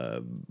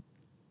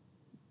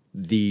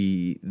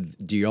 do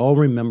y'all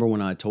remember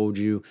when I told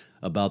you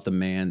about the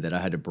man that I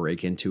had to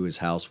break into his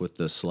house with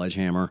the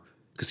sledgehammer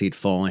because he'd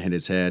fallen, hit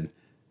his head?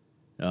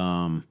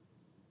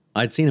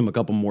 I'd seen him a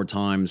couple more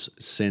times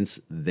since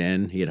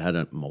then. He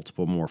had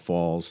multiple more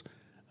falls.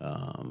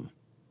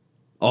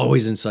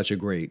 Always in such a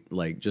great,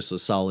 like, just a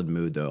solid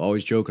mood, though.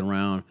 Always joking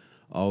around.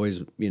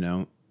 Always, you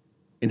know.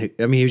 And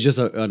I mean, he was just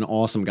an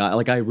awesome guy.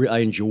 Like, I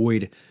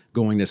enjoyed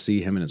going to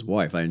see him and his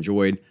wife. I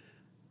enjoyed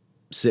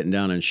sitting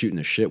down and shooting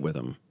the shit with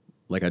him,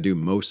 like I do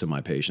most of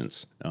my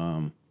patients.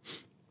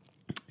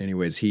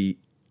 Anyways, he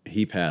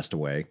passed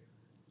away,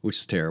 which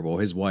is terrible.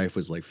 His wife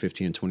was like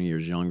 15, 20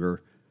 years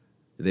younger.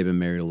 They've been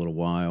married a little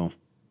while.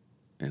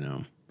 You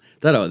know,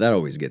 that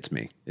always gets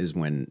me, is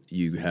when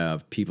you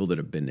have people that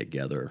have been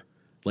together.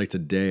 Like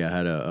today, I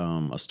had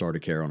a starter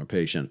care on a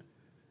patient,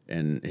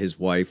 and his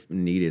wife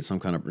needed some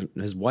kind of.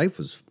 His wife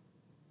was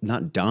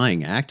not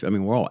dying. I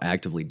mean, we're all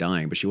actively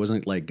dying, but she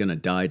wasn't like gonna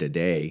die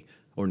today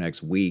or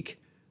next week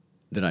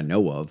that I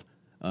know of.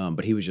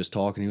 But he was just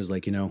talking. He was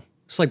like, you know,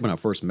 it's like when I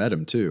first met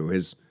him too.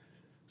 His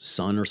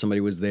son or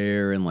somebody was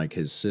there, and like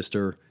his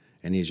sister,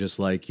 and he's just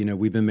like, you know,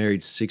 we've been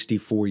married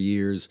 64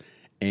 years,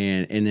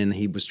 and then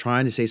he was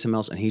trying to say something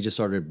else, and he just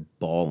started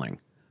bawling,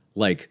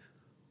 like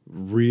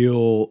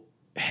real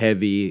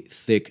heavy,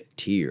 thick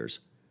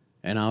tears.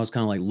 And I was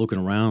kind of like looking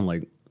around,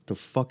 like, what the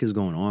fuck is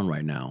going on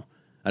right now?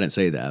 I didn't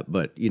say that,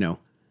 but you know,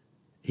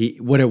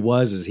 what it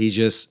was is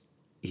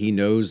he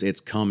knows it's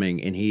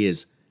coming, and he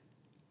is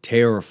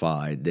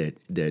terrified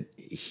that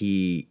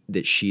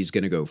she's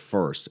going to go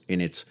first,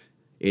 and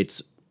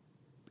it's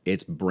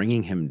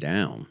bringing him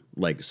down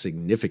like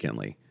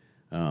significantly.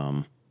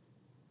 And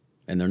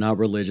they're not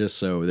religious,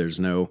 so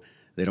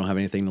they don't have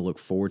anything to look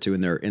forward to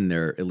in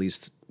their at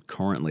least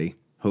currently.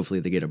 Hopefully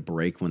they get a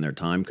break when their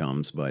time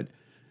comes, but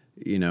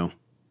you know,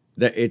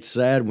 that it's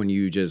sad when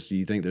you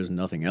think there's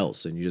nothing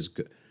else, and you just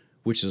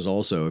which is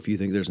also, if you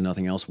think there's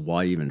nothing else,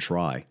 why even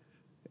try?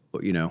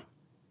 You know,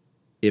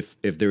 if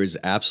there is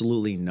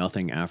absolutely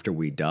nothing after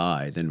we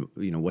die, then,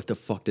 what the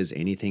fuck does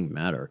anything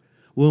matter?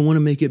 Well, I want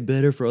to make it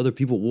better for other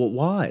people. Well,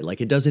 why?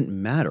 Like, it doesn't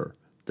matter.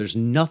 There's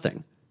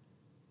nothing.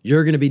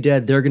 You're going to be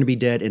dead. They're going to be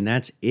dead. And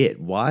that's it.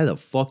 Why the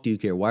fuck do you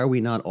care? Why are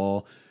we not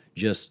all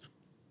just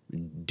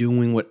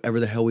doing whatever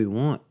the hell we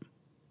want?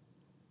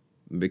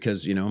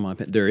 Because,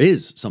 there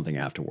is something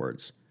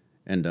afterwards.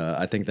 And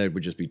I think that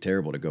would just be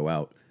terrible to go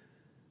out.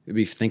 You'd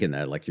be thinking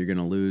that, like, you're going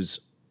to lose.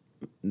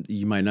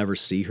 You might never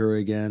see her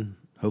again.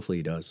 Hopefully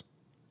he does.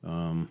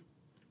 I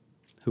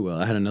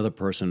had another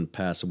person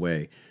pass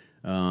away.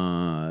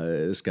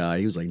 This guy,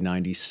 he was like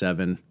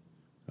 97.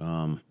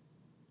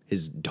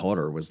 His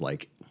daughter was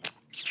like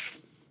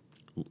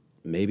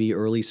maybe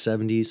early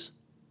 70s.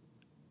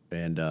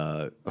 And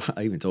I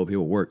even told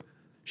people at work,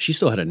 she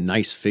still had a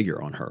nice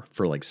figure on her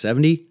for like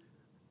 70.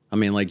 I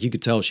mean, like, you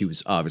could tell she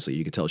was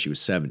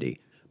 70.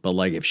 But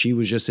like, if she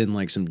was just in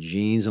like some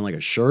jeans and like a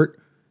shirt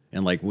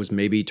and like was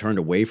maybe turned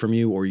away from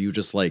you, or you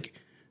just like,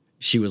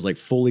 she was like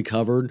fully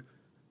covered,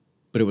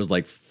 but it was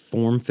like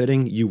form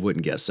fitting, you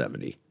wouldn't guess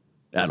 70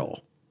 at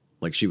all.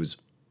 Like, she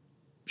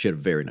had a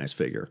very nice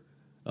figure.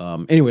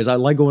 Anyways, I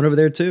like going over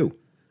there too.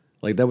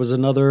 Like, that was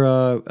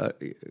another,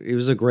 he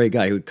was a great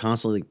guy. He would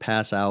constantly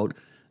pass out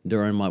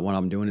during when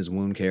I'm doing his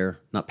wound care.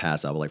 Not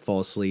pass out, but like fall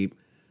asleep.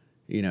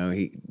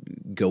 He'd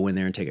go in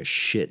there and take a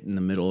shit in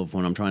the middle of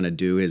when I'm trying to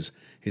do his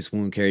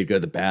wound care. He'd go to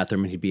the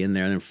bathroom and he'd be in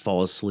there and then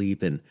fall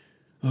asleep. And,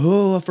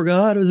 I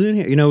forgot I was in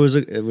here.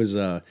 It was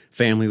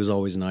family was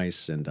always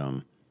nice.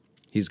 And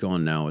he's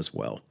gone now as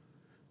well.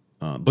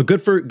 But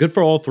good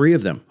for all three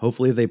of them.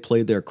 Hopefully they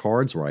played their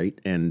cards right.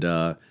 And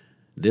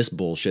this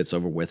bullshit's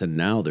over with. And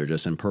now they're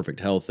just in perfect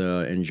health,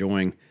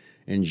 enjoying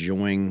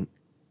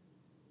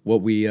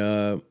what we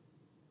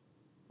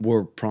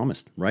were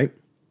promised, right?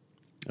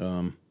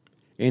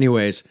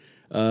 Anyways,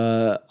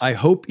 I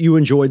hope you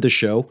enjoyed the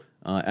show.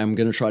 I'm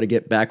going to try to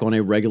get back on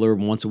a regular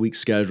once a week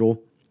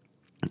schedule.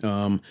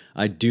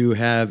 I do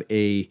have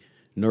a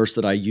nurse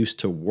that I used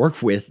to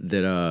work with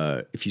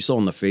that, if you saw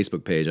on the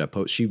Facebook page I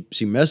post, she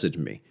messaged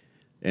me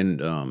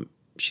and,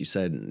 she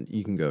said,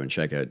 you can go and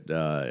check it.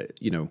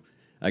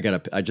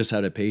 I just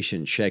had a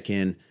patient check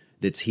in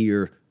that's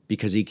here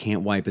because he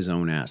can't wipe his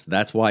own ass.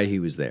 That's why he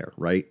was there.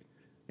 Right.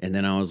 And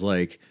then I was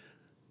like,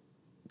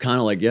 kind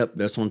of like, yep,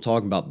 that's what I'm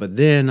talking about. But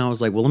then I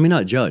was like, well, let me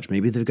not judge.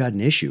 Maybe they've got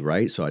an issue,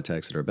 right? So I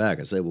texted her back.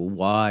 I said, well,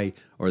 why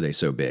are they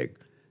so big?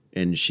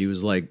 And she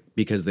was like,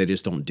 because they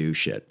just don't do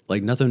shit.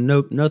 Like, nothing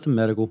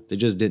medical. They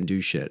just didn't do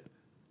shit.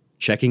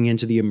 Checking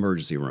into the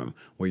emergency room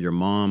where your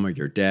mom or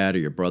your dad or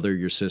your brother or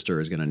your sister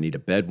is going to need a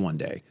bed one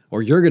day,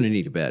 or you're going to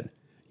need a bed.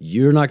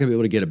 You're not going to be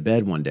able to get a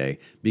bed one day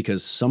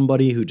because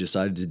somebody who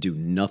decided to do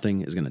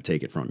nothing is going to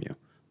take it from you.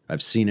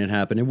 I've seen it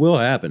happen. It will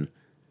happen.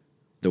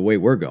 The way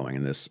we're going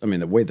in this,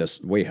 the way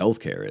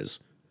healthcare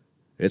is,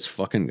 it's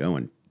fucking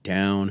going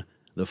down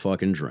the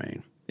fucking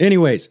drain.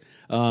 Anyways,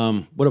 what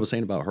I was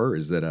saying about her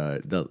is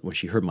that when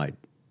she heard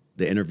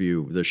the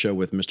interview, the show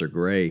with Mr.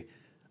 Gray,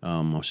 I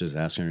was just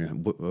asking her,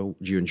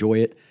 did you enjoy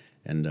it?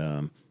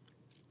 And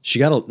she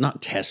got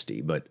not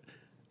testy, but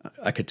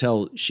I could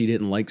tell she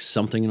didn't like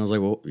something. And I was like,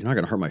 well, you're not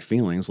going to hurt my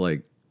feelings.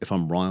 Like, if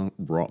I'm wrong,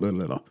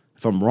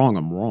 if I'm wrong,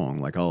 I'm wrong.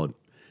 Like, and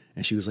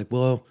she was like,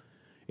 well,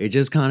 it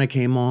just kind of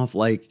came off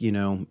like,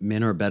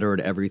 men are better at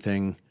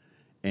everything.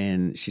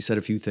 And she said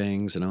a few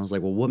things. And I was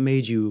like, well, what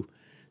made you?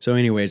 So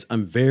anyways,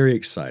 I'm very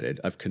excited.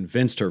 I've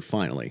convinced her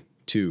finally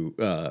to,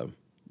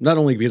 not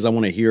only because I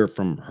want to hear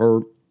from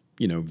her,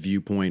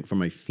 viewpoint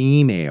from a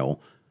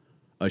female,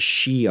 a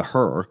she, a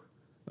her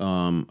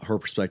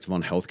perspective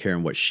on healthcare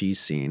and what she's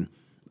seen.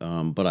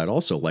 But I'd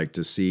also like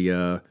to see,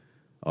 I'd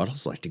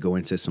also like to go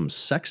into some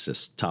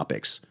sexist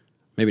topics.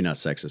 Maybe not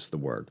sexist, the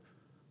word.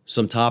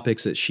 Some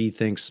topics that she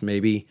thinks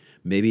maybe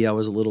I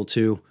was a little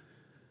too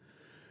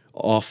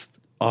off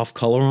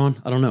color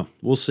on. I don't know.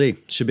 We'll see.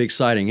 Should be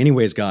exciting.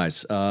 Anyways,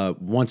 guys,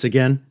 once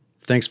again,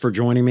 thanks for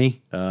joining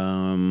me.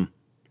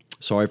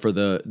 Sorry for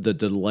the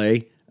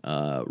delay.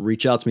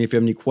 Reach out to me if you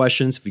have any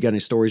questions, if you got any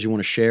stories you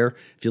want to share,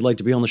 if you'd like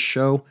to be on the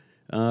show.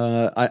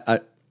 I'm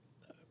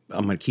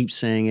going to keep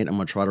saying it. I'm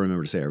going to try to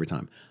remember to say it every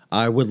time.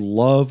 I would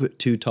love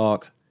to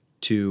talk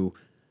to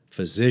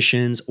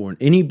physicians or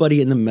anybody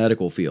in the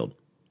medical field.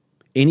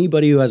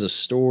 Anybody who has a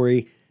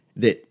story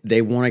that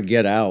they want to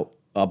get out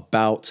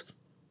about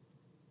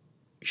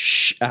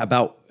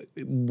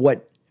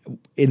what,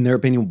 in their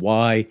opinion,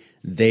 why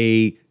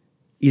they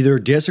either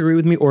disagree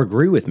with me or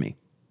agree with me.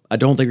 I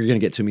don't think you're going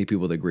to get too many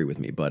people that agree with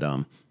me, but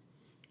I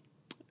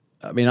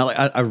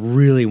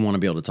really want to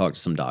be able to talk to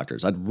some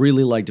doctors. I'd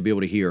really like to be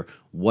able to hear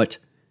what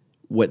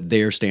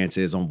their stance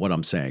is on what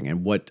I'm saying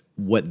and what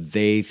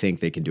they think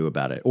they can do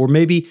about it. Or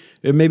maybe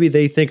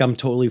they think I'm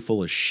totally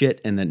full of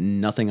shit and that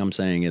nothing I'm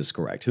saying is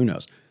correct. Who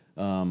knows?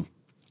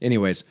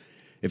 Anyways,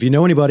 if you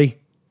know anybody,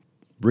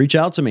 reach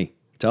out to me.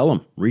 Tell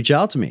them, reach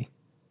out to me.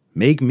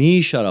 Make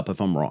me shut up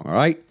if I'm wrong, all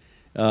right?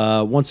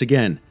 Once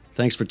again,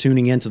 thanks for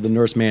tuning in to the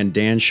Nurse Man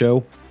Dan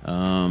Show.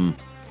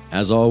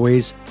 As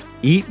always,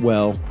 eat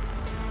well,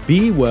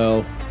 Be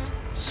well,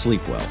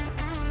 sleep well.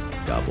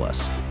 God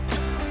bless.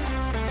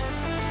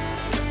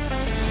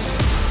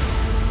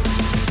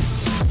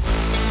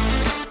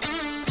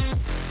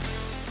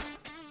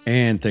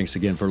 And thanks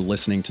again for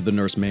listening to the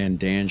Nurseman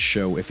Dan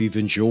Show. If you've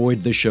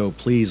enjoyed the show,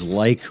 please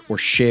like or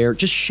share.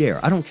 Just share.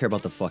 I don't care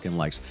about the fucking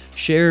likes.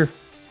 Share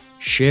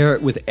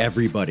it with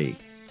everybody.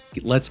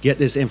 Let's get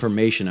this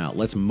information out.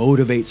 Let's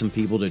motivate some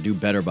people to do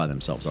better by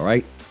themselves, all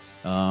right?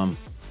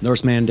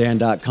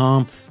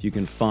 NursemanDan.com. You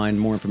can find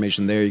more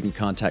information there. You can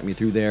contact me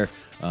through there.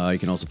 You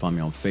can also find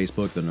me on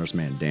Facebook, The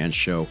Nurseman Dan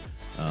Show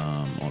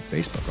on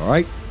Facebook, all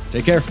right?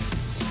 Take care.